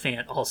Noah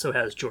Fant also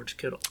has George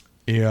Kittle.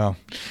 Yeah.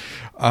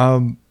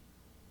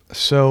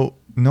 So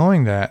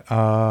knowing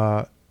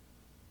that,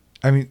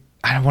 I mean,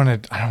 I don't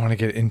want to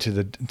get into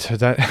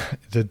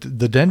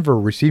the Denver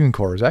receiving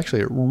core is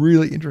actually a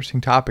really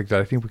interesting topic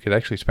that I think we could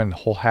actually spend the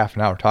whole half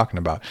an hour talking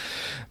about.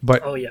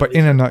 But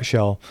in a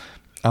nutshell,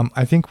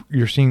 I think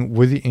you're seeing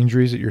with the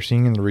injuries that you're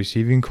seeing in the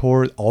receiving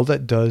core, all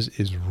that does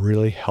is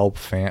really help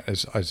Fant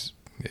as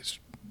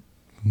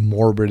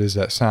morbid as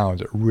that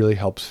sounds. It really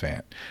helps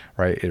Fant,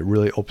 right? It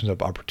really opens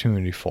up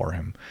opportunity for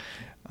him.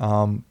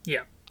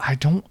 I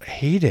don't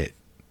hate it.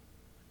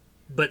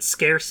 But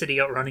scarcity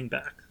at running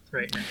back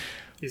right now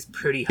is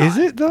pretty high. Is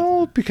it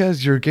though?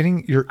 Because you're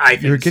getting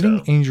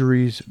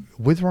injuries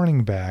with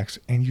running backs,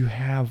 and you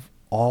have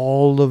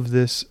all of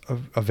this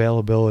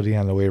availability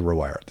on the waiver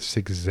wire. That's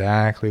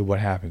exactly what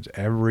happens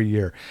every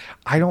year.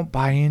 I don't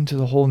buy into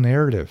the whole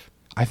narrative.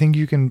 I think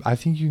you can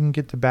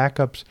get the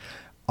backups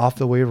off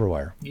the waiver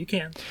wire. You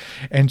can.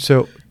 And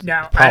so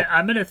now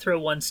I'm going to throw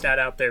one stat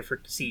out there for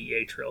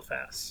CEH real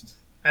fast.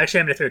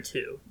 Actually, I'm going to throw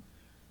two.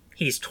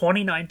 He's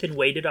 29th in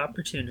weighted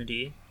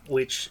opportunity,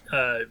 which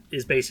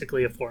is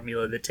basically a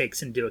formula that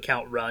takes into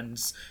account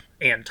runs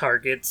and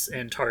targets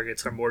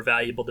are more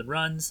valuable than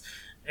runs.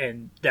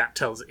 And that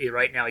tells you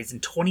right now he's in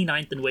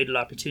 29th in weighted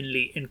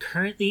opportunity and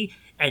currently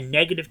at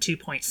negative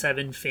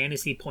 2.7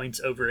 fantasy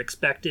points over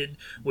expected,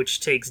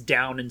 which takes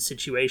down and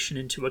situation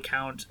into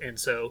account. And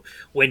so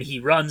when he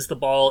runs the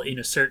ball in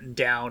a certain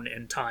down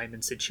and time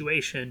and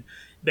situation,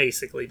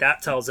 basically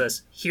that tells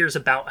us here's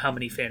about how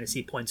many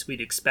fantasy points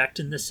we'd expect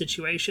in this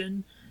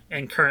situation.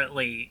 And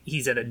currently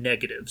he's at a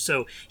negative.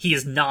 So he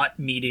is not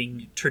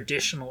meeting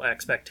traditional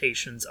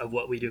expectations of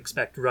what we'd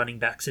expect running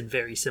backs in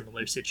very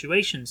similar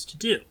situations to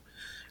do.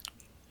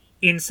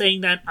 In saying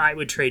that, I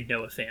would trade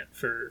Noah Fant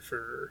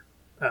for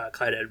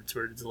Clyde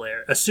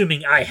Edwards-Helaire,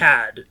 assuming I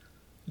had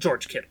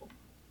George Kittle.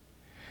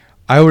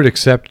 I would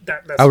accept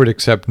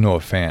Noah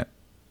Fant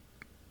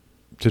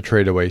to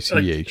trade away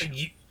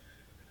CEH.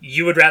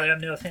 You would rather have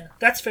Noah Fant?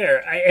 That's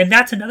fair. And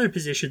that's another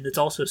position that's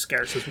also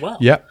scarce as well.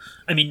 Yep.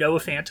 I mean, Noah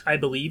Fant, I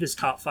believe, is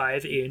top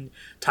 5 in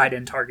tight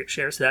end target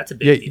share, so that's a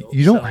big deal.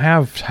 You don't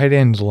have tight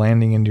ends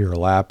landing into your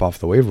lap off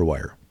the waiver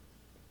wire.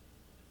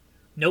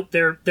 Nope,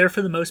 they're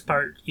for the most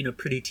part,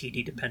 pretty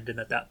TD dependent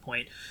at that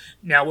point.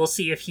 Now we'll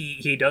see if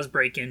he does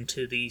break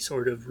into the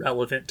sort of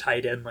relevant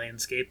tight end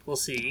landscape. We'll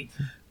see.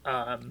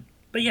 But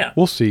yeah,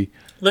 we'll see.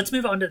 Let's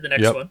move on to the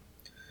next one.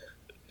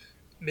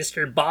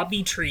 Mr.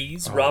 Bobby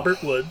Trees,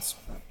 Robert Woods,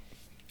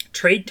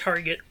 trade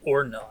target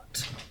or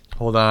not?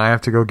 Hold on, I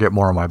have to go get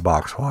more of my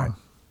box wine.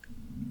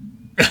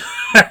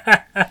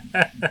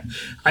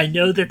 I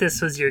know that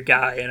this was your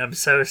guy, and I'm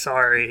so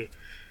sorry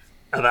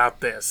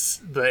about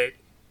this, but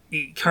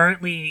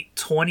currently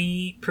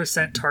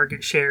 20%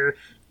 target share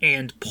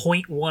and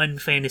 0.1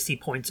 fantasy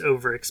points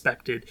over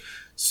expected.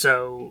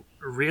 So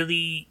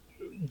really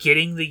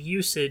getting the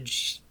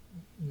usage,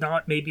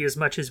 not maybe as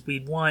much as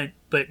we'd want,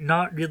 but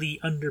not really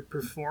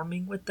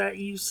underperforming with that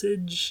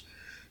usage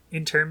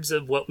in terms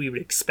of what we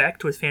would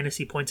expect with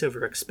fantasy points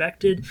over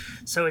expected.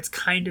 So it's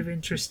kind of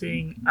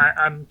interesting.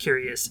 I'm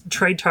curious.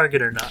 Trade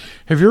target or not?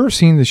 Have you ever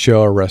seen the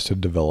show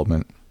Arrested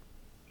Development?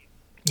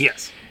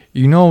 Yes.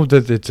 You know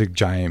that it's a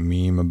giant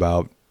meme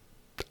about,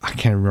 I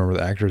can't remember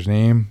the actor's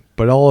name,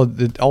 but all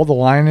the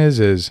line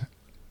is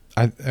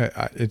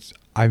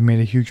I've made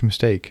a huge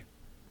mistake.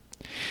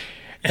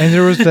 And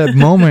there was that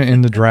moment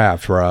in the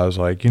draft where I was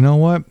like, you know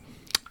what?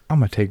 I'm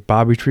going to take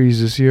Bobby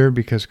Trees this year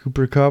because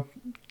Cooper Kupp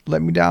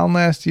let me down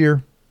last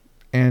year.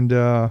 And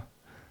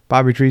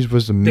Bobby Trees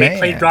was the man. They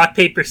played rock,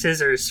 paper,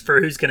 scissors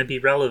for who's going to be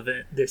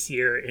relevant this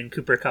year, and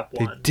Cooper Kupp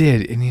won. They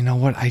did. And you know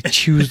what? I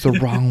choose the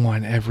wrong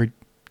one every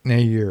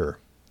year.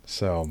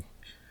 So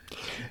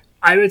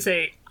I would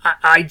say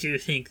I do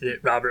think that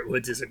Robert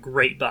Woods is a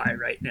great buy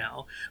right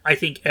now. I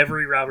think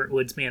every Robert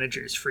Woods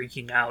manager is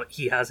freaking out.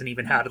 He hasn't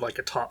even had like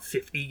a top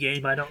 50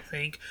 game, I don't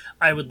think.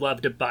 I would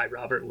love to buy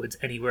Robert Woods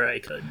anywhere I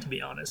could, to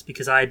be honest,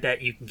 because I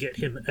bet you can get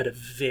him at a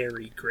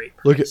very great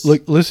price.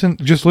 Listen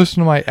to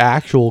my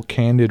actual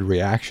candid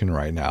reaction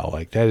right now.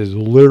 Like, that is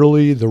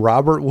literally the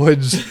Robert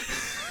Woods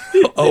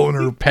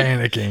owner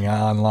panicking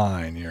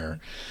online here.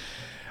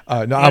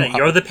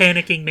 You're the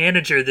panicking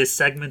manager this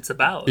segment's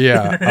about.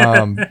 Yeah,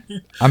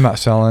 I'm not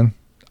selling.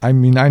 I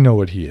mean, I know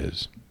what he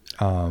is.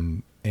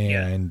 I've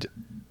been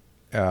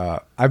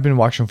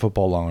watching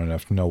football long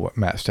enough to know what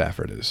Matt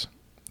Stafford is.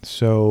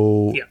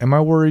 So am I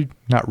worried?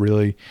 Not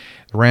really.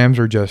 The Rams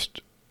are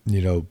just,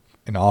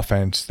 an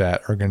offense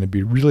that are going to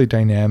be really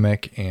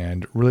dynamic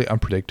and really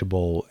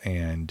unpredictable,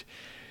 and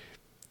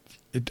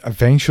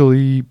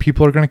eventually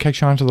people are going to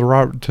catch on to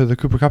the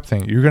Cooper Kupp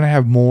thing. You're going to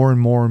have more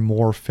and more and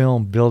more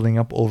film building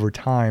up over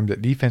time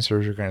that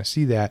defenses are going to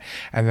see that,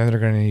 and then they're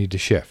going to need to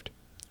shift,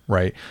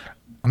 right?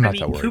 I'm not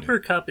that worried. Cooper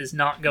Kupp is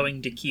not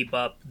going to keep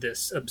up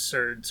this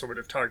absurd sort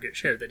of target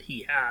share that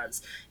he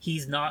has.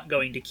 He's not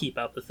going to keep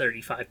up a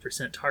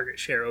 35% target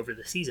share over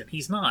the season.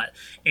 He's not.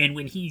 And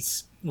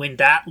when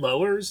that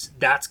lowers,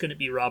 that's going to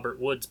be Robert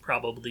Woods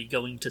probably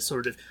going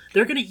to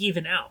they're going to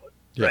even out.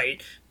 Yeah.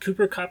 right?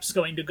 Cooper Kupp's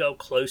going to go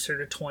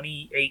closer to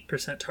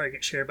 28%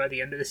 target share by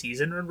the end of the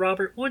season, and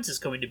Robert Woods is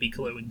going to be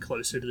going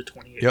closer to the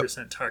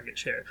 28% target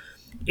share.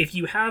 If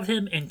you have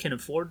him and can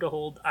afford to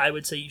hold, I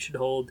would say you should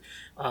hold.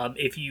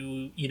 If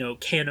you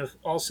can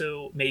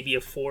also maybe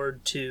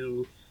afford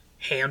to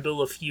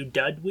handle a few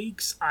dud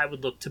weeks, I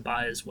would look to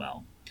buy as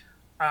well.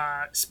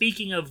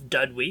 Speaking of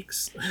dud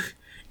weeks,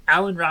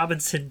 Allen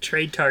Robinson,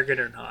 trade target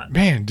or not?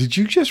 Man, did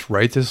you just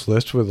write this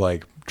list with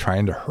like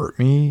trying to hurt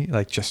me,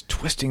 like just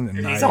twisting the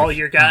knife? These all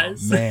your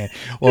guys? Oh, man,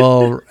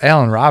 well,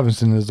 Allen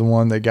Robinson is the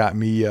one that got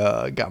me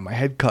got my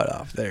head cut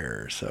off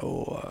there.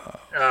 So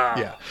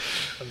yeah,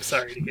 I'm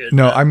sorry to hear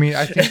no, that. I mean,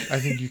 I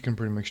think you can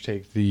pretty much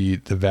take the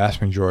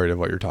vast majority of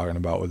what you're talking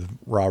about with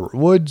Robert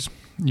Woods.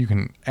 You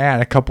can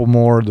add a couple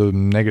more of the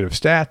negative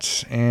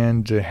stats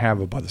and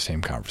have about the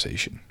same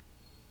conversation.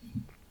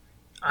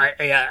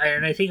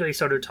 And I think we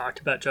sort of talked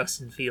about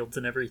Justin Fields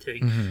and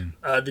everything.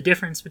 The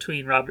difference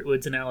between Robert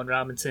Woods and Allen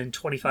Robinson,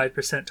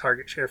 25%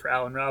 target share for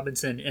Allen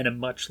Robinson and a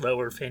much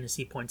lower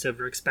fantasy points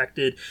over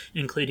expected,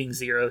 including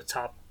 0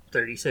 top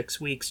 36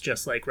 weeks,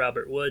 just like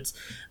Robert Woods.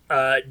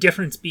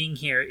 Difference being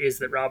here is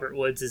that Robert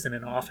Woods is in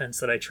an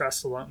offense that I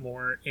trust a lot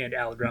more, and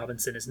Allen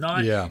Robinson is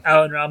not. Yeah.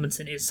 Allen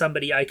Robinson is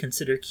somebody I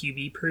consider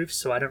QB proof,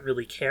 so I don't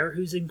really care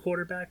who's in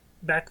quarterback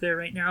back there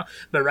right now,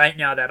 but right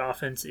now that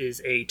offense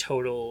is a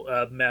total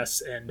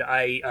mess, and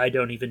I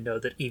don't even know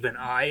that even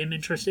I am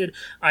interested.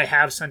 I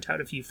have sent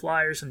out a few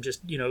flyers. I'm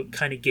just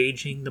kind of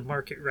gauging the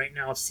market right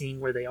now,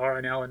 seeing where they are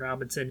on Allen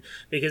Robinson,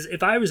 because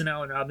if I was an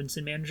Allen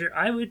Robinson manager,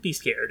 I would be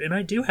scared, and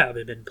I do have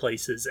him in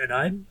places, and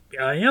I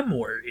am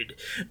worried.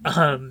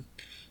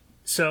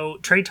 So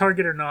trade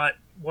target or not,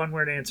 one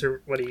word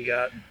answer. What do you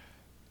got?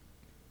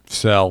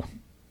 Sell.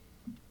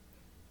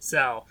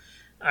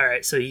 All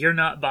right, so you're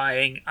not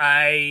buying.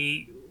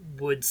 I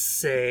would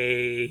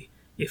say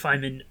if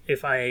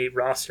I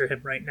roster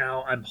him right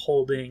now, I'm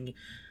holding,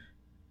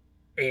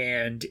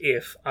 and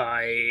if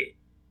I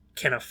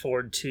can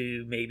afford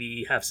to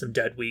maybe have some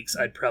dead weeks,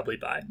 I'd probably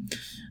buy.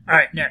 All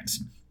right,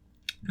 next,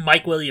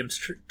 Mike Williams,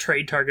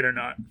 trade target or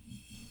not?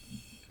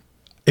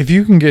 If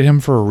you can get him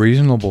for a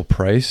reasonable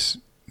price,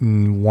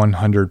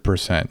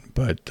 100%.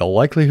 But the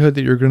likelihood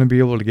that you're going to be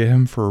able to get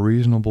him for a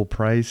reasonable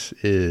price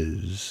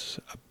is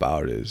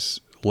about as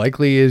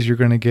likely as you're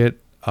going to get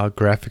a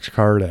graphics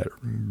card at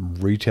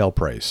retail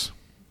price.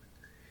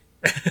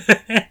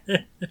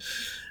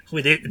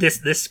 With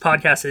this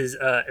podcast is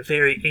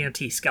very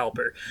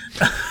anti-scalper,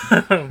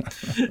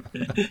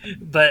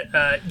 but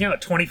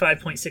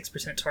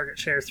 25.6% target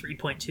share,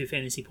 3.2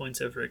 fantasy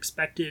points over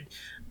expected,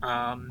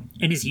 and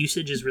his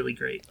usage is really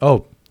great.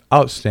 Oh,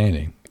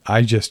 outstanding!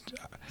 I just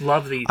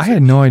love these. I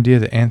had no idea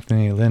that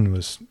Anthony Lynn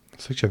was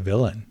such a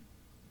villain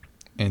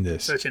in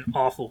this. Such an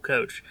awful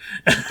coach.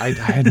 I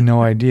had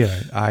no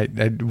idea. I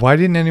why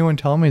didn't anyone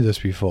tell me this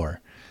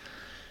before?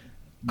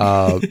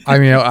 I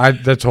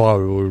mean, that's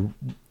all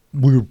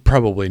we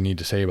probably need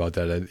to say about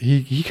that.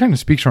 He kind of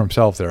speaks for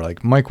himself there.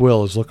 Like Mike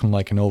Will is looking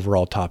like an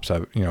overall top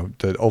 7,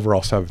 the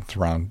overall seventh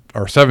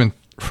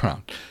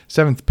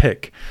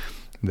pick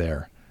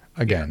there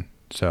again.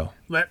 So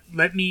let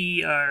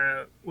me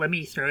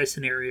throw a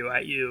scenario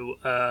at you.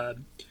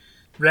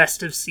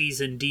 Rest of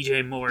season,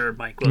 DJ Moore or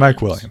Mike Williams?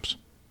 Mike Williams.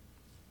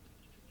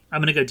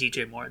 I'm going to go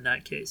DJ Moore in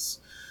that case.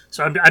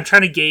 So I'm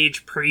trying to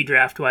gauge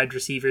pre-draft wide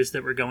receivers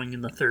that were going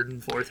in the 3rd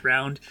and 4th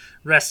round.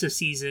 Rest of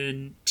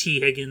season, T.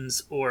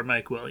 Higgins or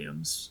Mike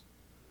Williams.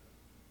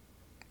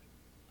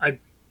 I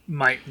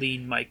might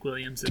lean Mike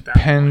Williams at that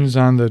point. Depends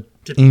on the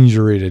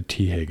injury to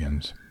T.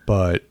 Higgins,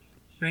 but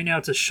right now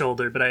it's a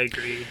shoulder, but I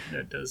agree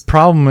that does.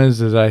 Problem is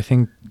that I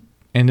think,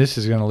 and this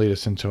is going to lead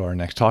us into our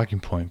next talking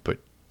point, but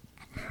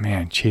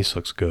man, Chase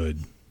looks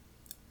good.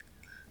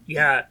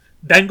 Yeah.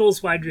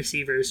 Bengals wide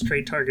receivers,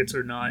 trade targets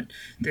or not.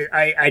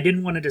 I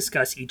didn't want to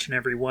discuss each and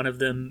every one of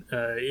them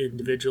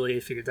individually. I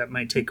figured that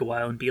might take a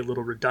while and be a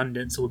little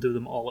redundant, so we'll do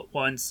them all at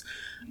once.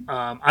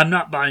 I'm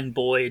not buying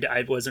Boyd.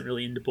 I wasn't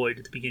really into Boyd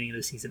at the beginning of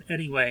the season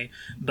anyway.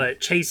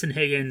 But Chase and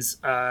Higgins,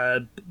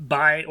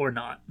 buy or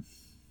not?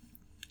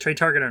 Trade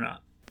target or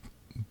not?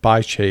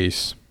 Buy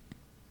Chase.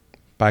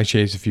 Buy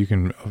Chase if you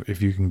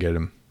can get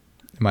him,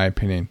 in my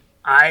opinion.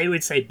 I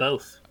would say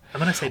both. I'm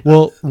going to say both.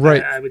 Well,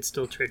 right. I would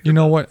still trade for You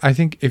know both. what? I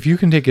think if you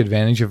can take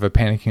advantage of a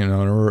panicking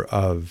owner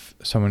of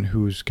someone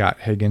who's got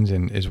Higgins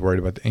and is worried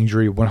about the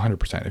injury,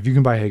 100%. If you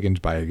can buy Higgins,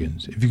 buy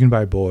Higgins. If you can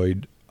buy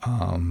Boyd,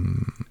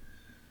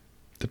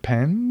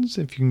 depends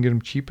if you can get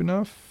him cheap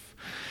enough.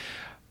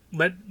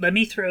 Let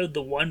me throw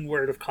the one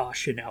word of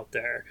caution out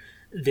there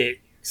that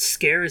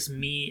scares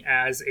me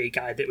as a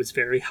guy that was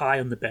very high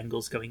on the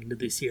Bengals going into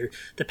this year.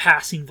 The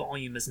passing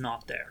volume is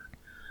not there.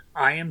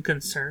 I am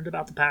concerned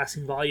about the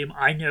passing volume.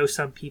 I know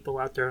some people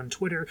out there on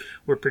Twitter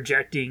were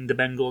projecting the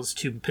Bengals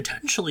to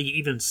potentially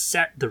even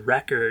set the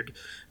record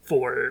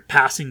for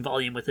passing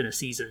volume within a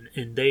season,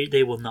 and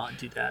they will not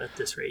do that at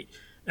this rate.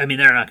 I mean,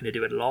 they're not going to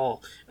do it at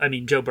all. I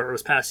mean, Joe Burrow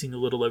was passing a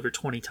little over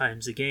 20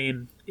 times a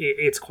game.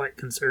 It's quite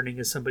concerning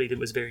as somebody that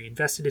was very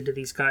invested into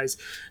these guys.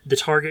 The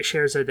target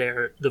shares are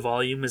there. The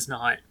volume is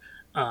not.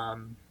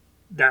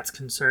 that's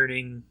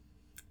concerning.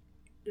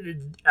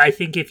 I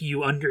think if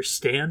you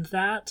understand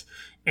that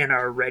and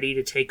are ready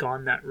to take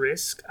on that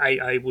risk,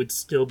 I would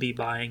still be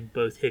buying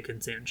both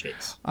Higgins and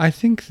Chase. I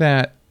think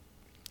that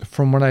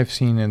from what I've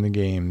seen in the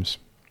games,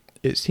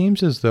 it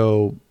seems as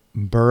though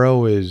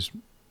Burrow is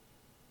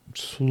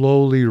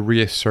slowly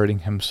reasserting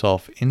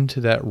himself into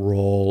that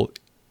role,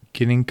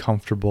 getting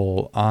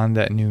comfortable on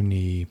that new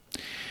knee.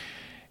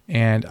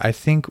 And I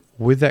think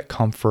with that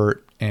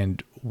comfort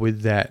and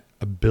with that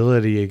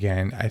ability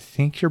again, I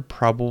think you're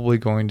probably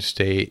going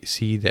to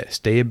see that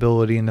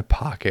stability in the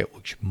pocket,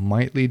 which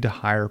might lead to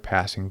higher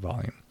passing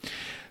volume.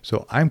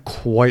 So I'm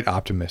quite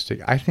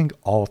optimistic. I think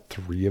all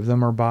three of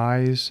them are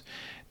buys,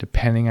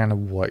 depending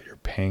on what you're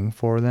paying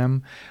for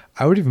them.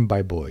 I would even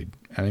buy Boyd.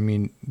 And I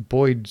mean,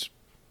 Boyd's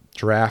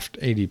draft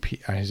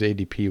ADP, his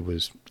ADP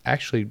was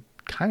actually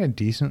kind of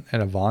decent at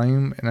a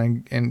volume.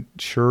 And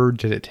sure,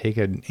 did it take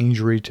an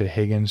injury to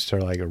Higgins to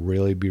like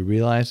really be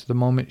realized at the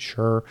moment?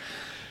 Sure.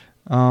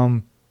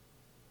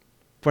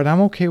 But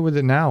I'm okay with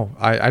it now.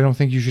 I don't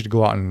think you should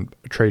go out and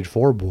trade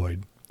for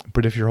Boyd.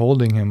 But if you're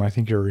holding him, I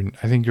think you're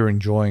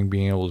enjoying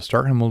being able to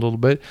start him a little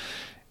bit.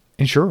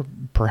 And sure,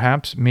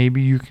 perhaps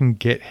maybe you can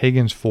get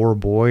Higgins for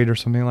Boyd or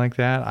something like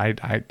that.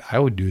 I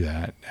would do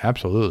that,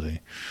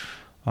 absolutely.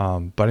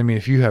 But I mean,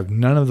 if you have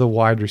none of the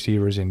wide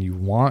receivers and you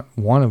want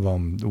one of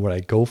them, would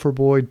I go for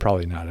Boyd?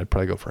 Probably not. I'd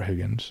probably go for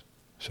Higgins.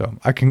 So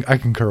I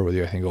concur with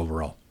you. I think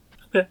overall.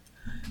 Okay.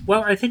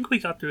 Well, I think we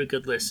got through a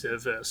good list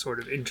of sort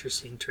of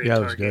interesting trade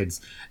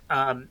targets.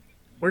 Good.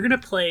 We're going to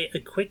play a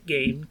quick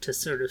game to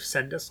sort of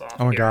send us off.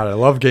 Oh my God, I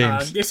love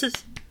games.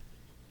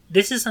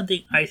 This is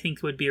something I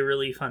think would be a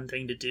really fun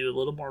thing to do a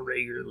little more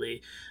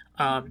regularly.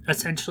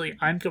 Essentially,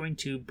 I'm going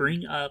to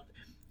bring up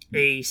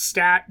a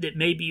stat that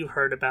maybe you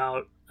heard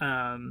about,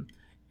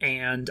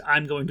 and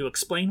I'm going to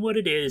explain what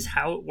it is,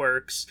 how it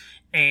works,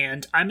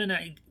 and I'm going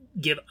to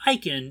give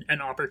Aiken an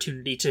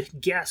opportunity to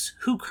guess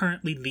who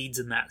currently leads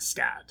in that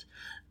stat.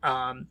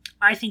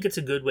 I think it's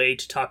a good way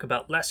to talk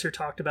about lesser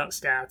talked about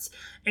stats,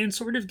 and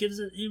sort of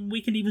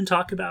we can even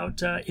talk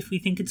about if we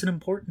think it's an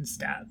important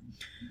stat.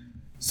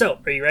 So,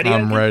 are you ready?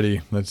 I'm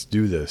ready. Let's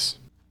do this.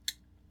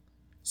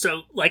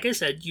 So, like I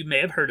said, you may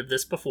have heard of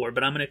this before,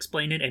 but I'm going to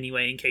explain it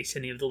anyway in case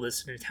any of the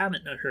listeners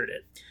haven't heard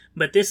it.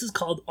 But this is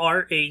called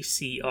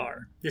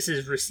RACR. This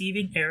is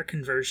Receiving Air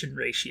Conversion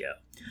Ratio.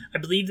 I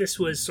believe this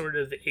was sort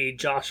of a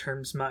Josh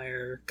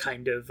Hermsmeyer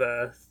kind of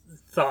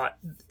thought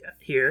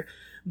here,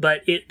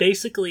 but it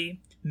basically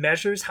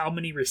measures how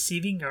many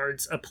receiving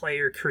yards a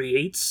player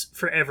creates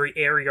for every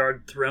air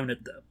yard thrown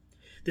at them.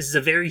 This is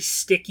a very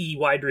sticky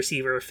wide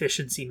receiver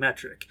efficiency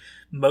metric.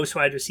 Most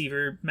wide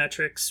receiver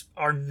metrics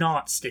are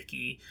not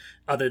sticky,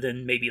 other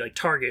than maybe like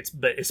targets,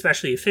 but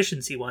especially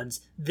efficiency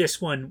ones.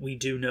 This one we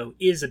do know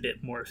is a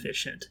bit more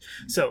efficient.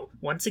 So,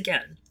 once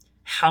again,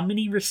 how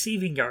many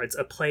receiving yards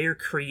a player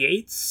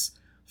creates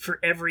for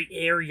every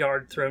air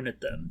yard thrown at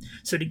them.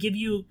 So to give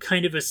you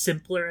kind of a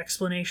simpler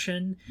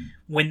explanation,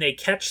 when they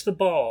catch the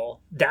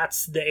ball,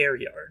 that's the air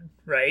yard,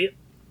 right?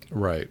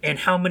 Right. And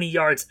how many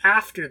yards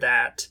after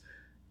that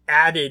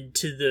added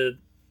to the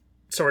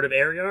sort of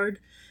air yard,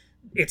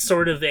 it's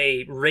sort of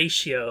a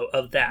ratio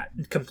of that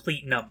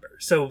complete number.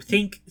 So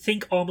think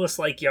almost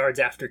like yards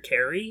after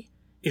carry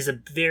is a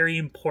very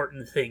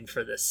important thing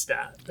for this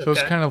stat. Okay? So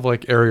it's kind of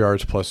like air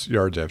yards plus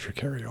yards after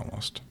carry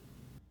almost.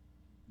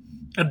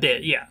 A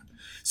bit, yeah.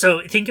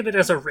 So think of it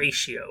as a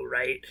ratio,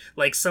 right?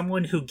 Like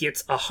someone who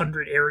gets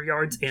 100 air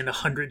yards and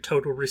 100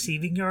 total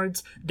receiving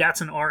yards,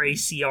 that's an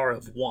RACR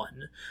of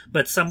 1.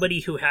 But somebody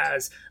who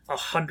has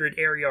 100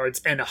 air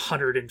yards and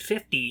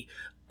 150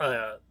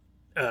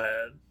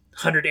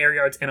 100 air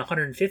yards and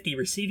 150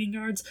 receiving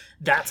yards,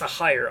 that's a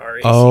higher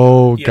RACR.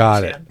 Oh,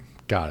 got it.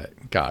 Got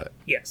it.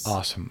 Yes.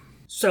 Awesome.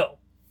 So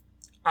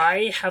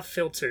I have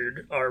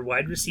filtered our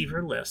wide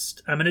receiver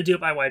list. I'm going to do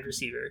it by wide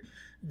receiver.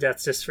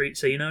 That's just for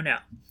so you know now.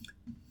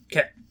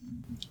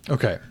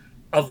 Okay.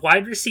 Of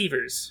wide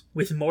receivers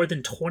with more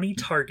than 20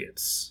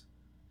 targets,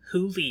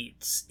 who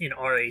leads in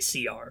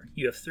RACR?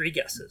 You have 3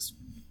 guesses.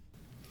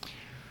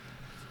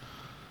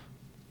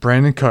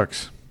 Brandon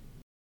Cooks.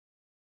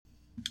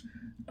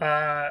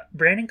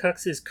 Brandon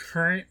Cooks is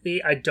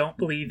currently, I don't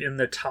believe, in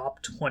the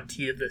top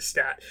 20 of the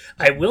stat.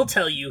 I will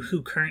tell you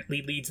who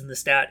currently leads in the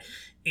stat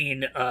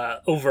in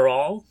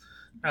overall,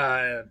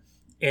 and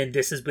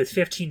this is with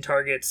 15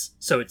 targets,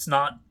 so it's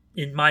not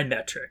in my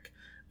metric.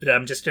 But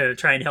I'm just going to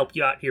try and help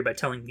you out here by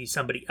telling you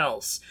somebody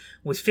else.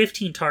 With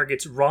 15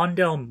 targets,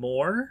 Rondell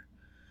Moore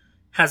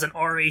has an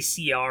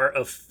RACR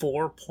of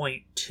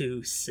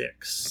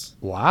 4.26.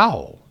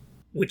 Wow.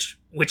 Which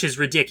is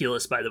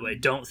ridiculous, by the way.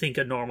 Don't think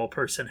a normal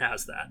person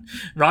has that.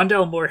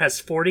 Rondell Moore has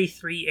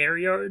 43 air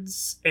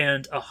yards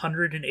and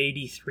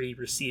 183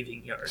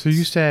 receiving yards. So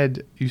you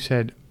said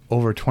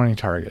over 20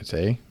 targets,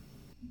 eh?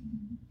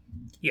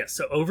 Yeah,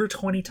 so over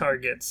 20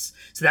 targets.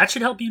 So that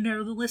should help you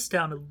narrow the list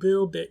down a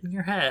little bit in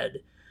your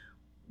head.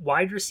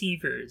 Wide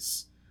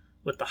receivers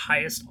with the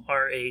highest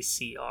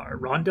RACR.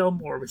 Rondell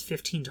Moore with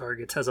 15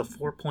 targets has a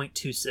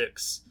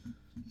 4.26.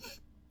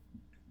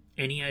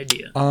 Any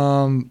idea?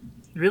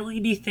 really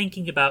be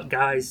thinking about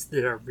guys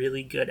that are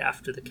really good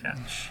after the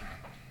catch.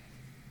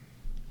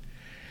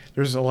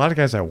 There's a lot of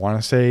guys I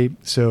want to say.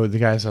 So the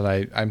guys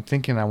that I'm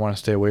thinking I want to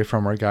stay away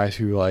from are guys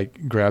who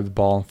like grab the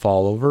ball and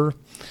fall over.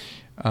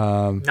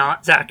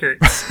 Not Zach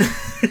Ertz.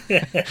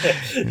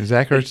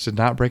 Zach Ertz did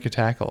not break a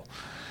tackle.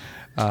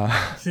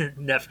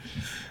 Never.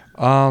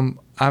 I'm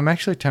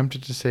actually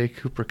tempted to say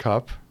Cooper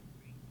Kupp.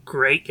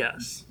 Great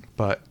guess.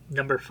 But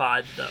number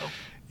 5, though.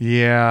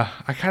 Yeah,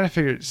 I kind of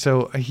figured.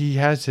 So he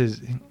gets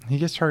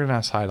targeted on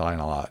the sideline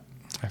a lot,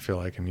 I feel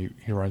like, and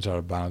he runs out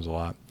of bounds a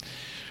lot.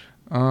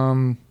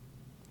 God,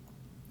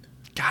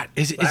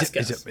 is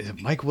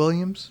it Mike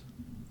Williams?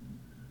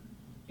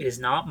 It is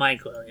not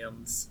Mike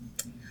Williams.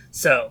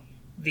 So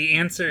the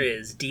answer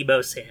is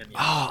Deebo Samuel.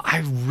 Oh, I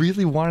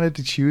really wanted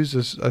to choose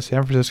a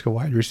San Francisco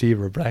wide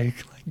receiver, but I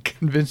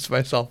convinced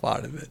myself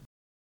out of it.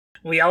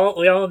 We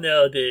all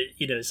know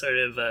that, sort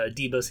of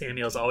Deebo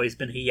Samuel's always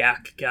been a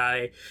yak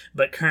guy,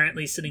 but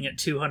currently sitting at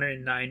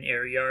 209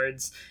 air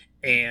yards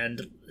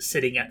and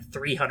sitting at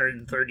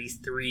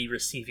 333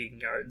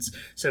 receiving yards.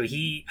 So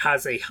he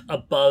has a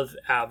above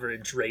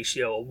average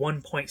ratio, a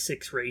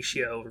 1.6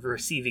 ratio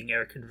receiving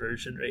air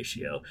conversion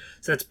ratio.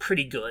 So that's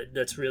pretty good.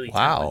 That's really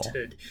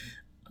talented.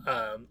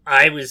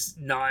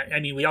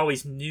 We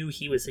always knew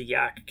he was a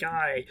yak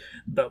guy,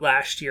 but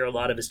last year a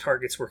lot of his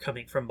targets were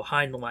coming from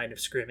behind the line of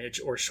scrimmage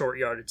or short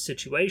yardage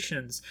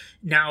situations.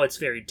 Now it's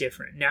very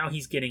different. Now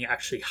he's getting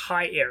actually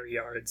high air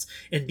yards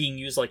and being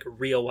used like a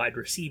real wide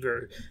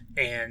receiver,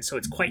 and so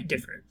it's quite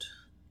different.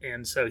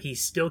 And so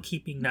he's still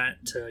keeping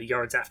that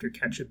yards after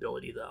catch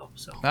ability though.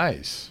 So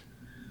nice.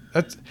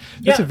 That's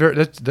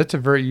a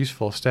very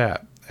useful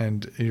stat,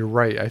 and you're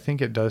right. I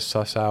think it does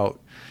suss out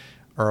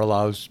or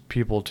allows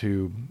people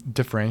to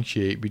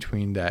differentiate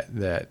between that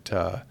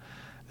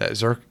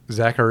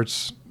Zach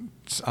Ertz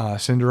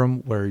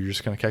syndrome, where you're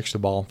just going to catch the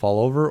ball and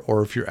fall over,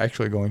 or if you're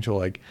actually going to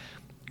like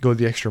go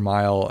the extra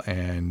mile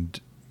and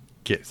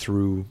get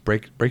through,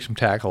 break some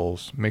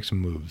tackles, make some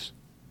moves.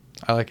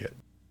 I like it.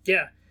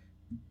 Yeah.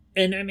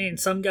 And I mean,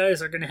 some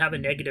guys are going to have a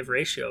negative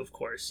ratio, of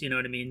course. You know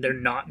what I mean? They're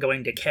not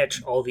going to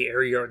catch all the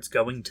air yards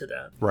going to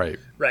them. Right.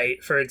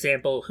 Right. For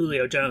example,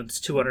 Julio Jones,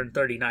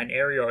 239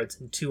 air yards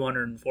and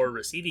 204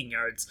 receiving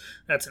yards.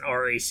 That's an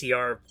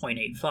RACR of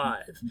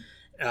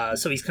 0.85.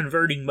 So he's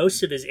converting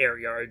most of his air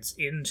yards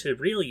into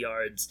real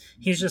yards.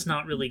 He's just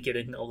not really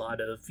getting a lot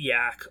of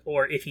yak.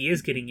 Or if he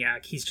is getting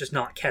yak, he's just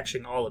not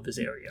catching all of his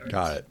air yards.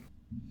 Got it.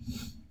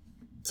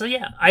 So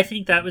yeah, I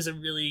think that was a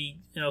really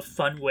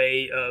fun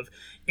way of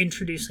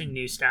introducing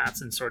new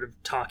stats and sort of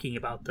talking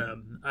about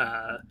them.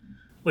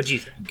 What do you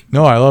think?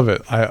 No, I love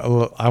it.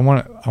 I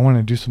want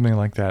to do something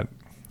like that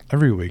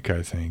every week,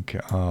 I think.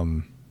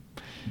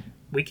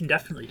 We can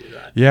definitely do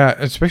that. Yeah,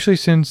 especially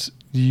since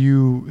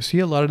you see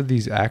a lot of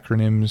these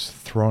acronyms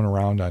thrown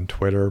around on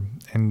Twitter,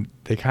 and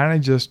they kind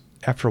of just,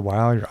 after a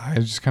while, your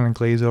eyes just kind of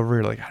glaze over.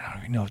 You're like, I don't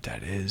even know what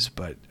that is,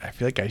 but I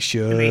feel like I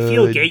should. And they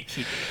feel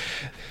gatekeeping.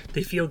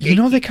 They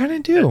kind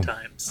of do. At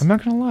times. I'm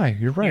not going to lie.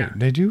 You're right. Yeah.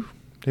 They do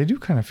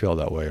kind of feel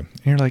that way. And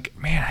you're like,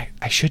 man,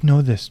 I should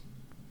know this,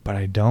 but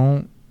I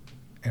don't.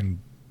 And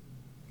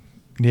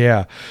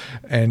yeah.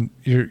 And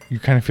you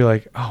kind of feel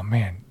like, oh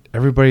man,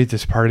 everybody at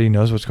this party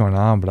knows what's going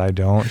on, but I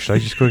don't. Should I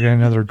just go get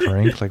another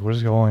drink? Like, what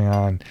is going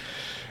on?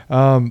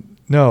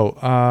 No,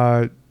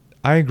 I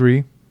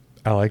agree.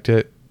 I liked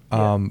it.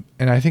 And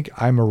I think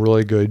I'm a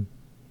really good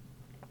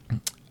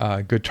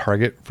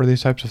target for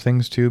these types of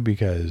things too,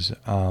 because,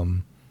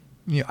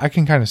 I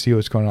can kind of see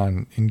what's going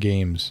on in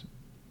games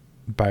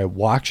by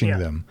watching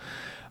them.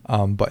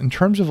 But in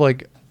terms of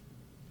like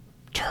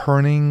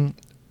turning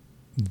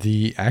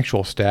the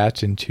actual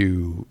stats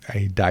into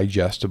a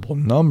digestible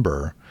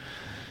number,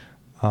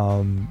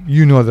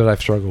 that I've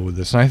struggled with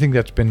this. And I think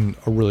that's been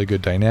a really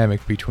good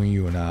dynamic between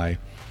you and I.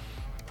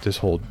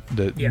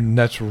 And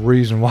that's the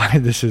reason why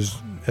this is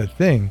a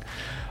thing,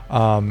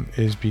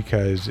 is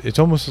because it's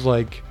almost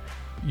like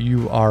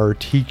you are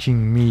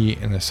teaching me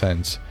in a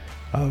sense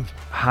of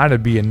how to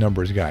be a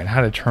numbers guy and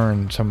how to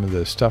turn some of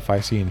the stuff I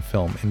see in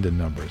film into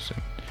numbers.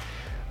 And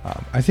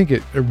I think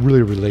it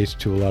really relates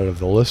to a lot of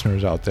the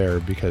listeners out there,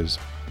 because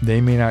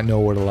they may not know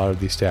what a lot of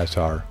these stats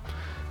are.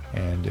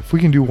 And if we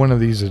can do one of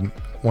these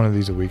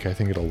a week, I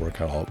think it'll work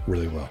out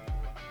really well.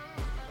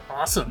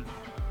 Awesome.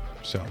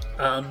 So,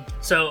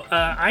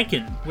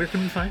 where can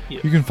we find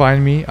you? You can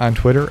find me on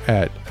Twitter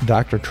at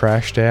Dr.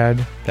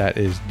 Trashdad. That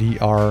is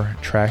Dr.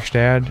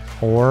 Trashdad,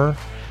 or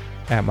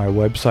at my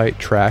website,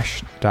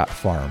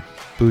 trash.farm.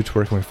 Boots,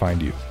 where can we find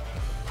you?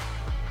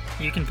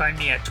 You can find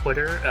me at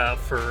Twitter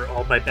for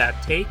all my bad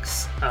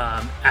takes,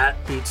 at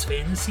Boots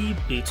Fantasy,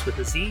 Boots with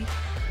a Z.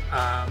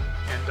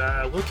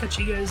 And we'll catch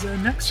you guys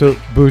next week.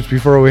 So, Boots,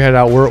 before we head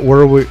out, what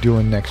are we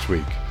doing next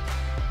week?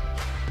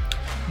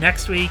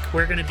 Next week,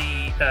 we're going to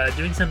be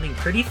doing something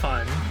pretty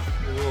fun,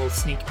 a little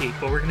sneak peek,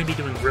 but we're going to be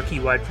doing rookie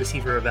wide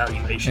receiver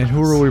evaluations. And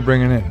who are we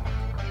bringing in?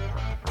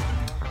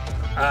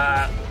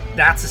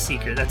 That's a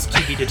secret. That's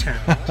to be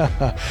determined.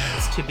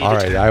 All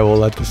right, I will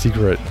let the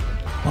secret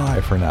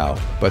lie for now.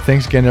 But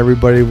thanks again,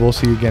 everybody. We'll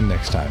see you again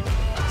next time.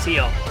 See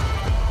y'all.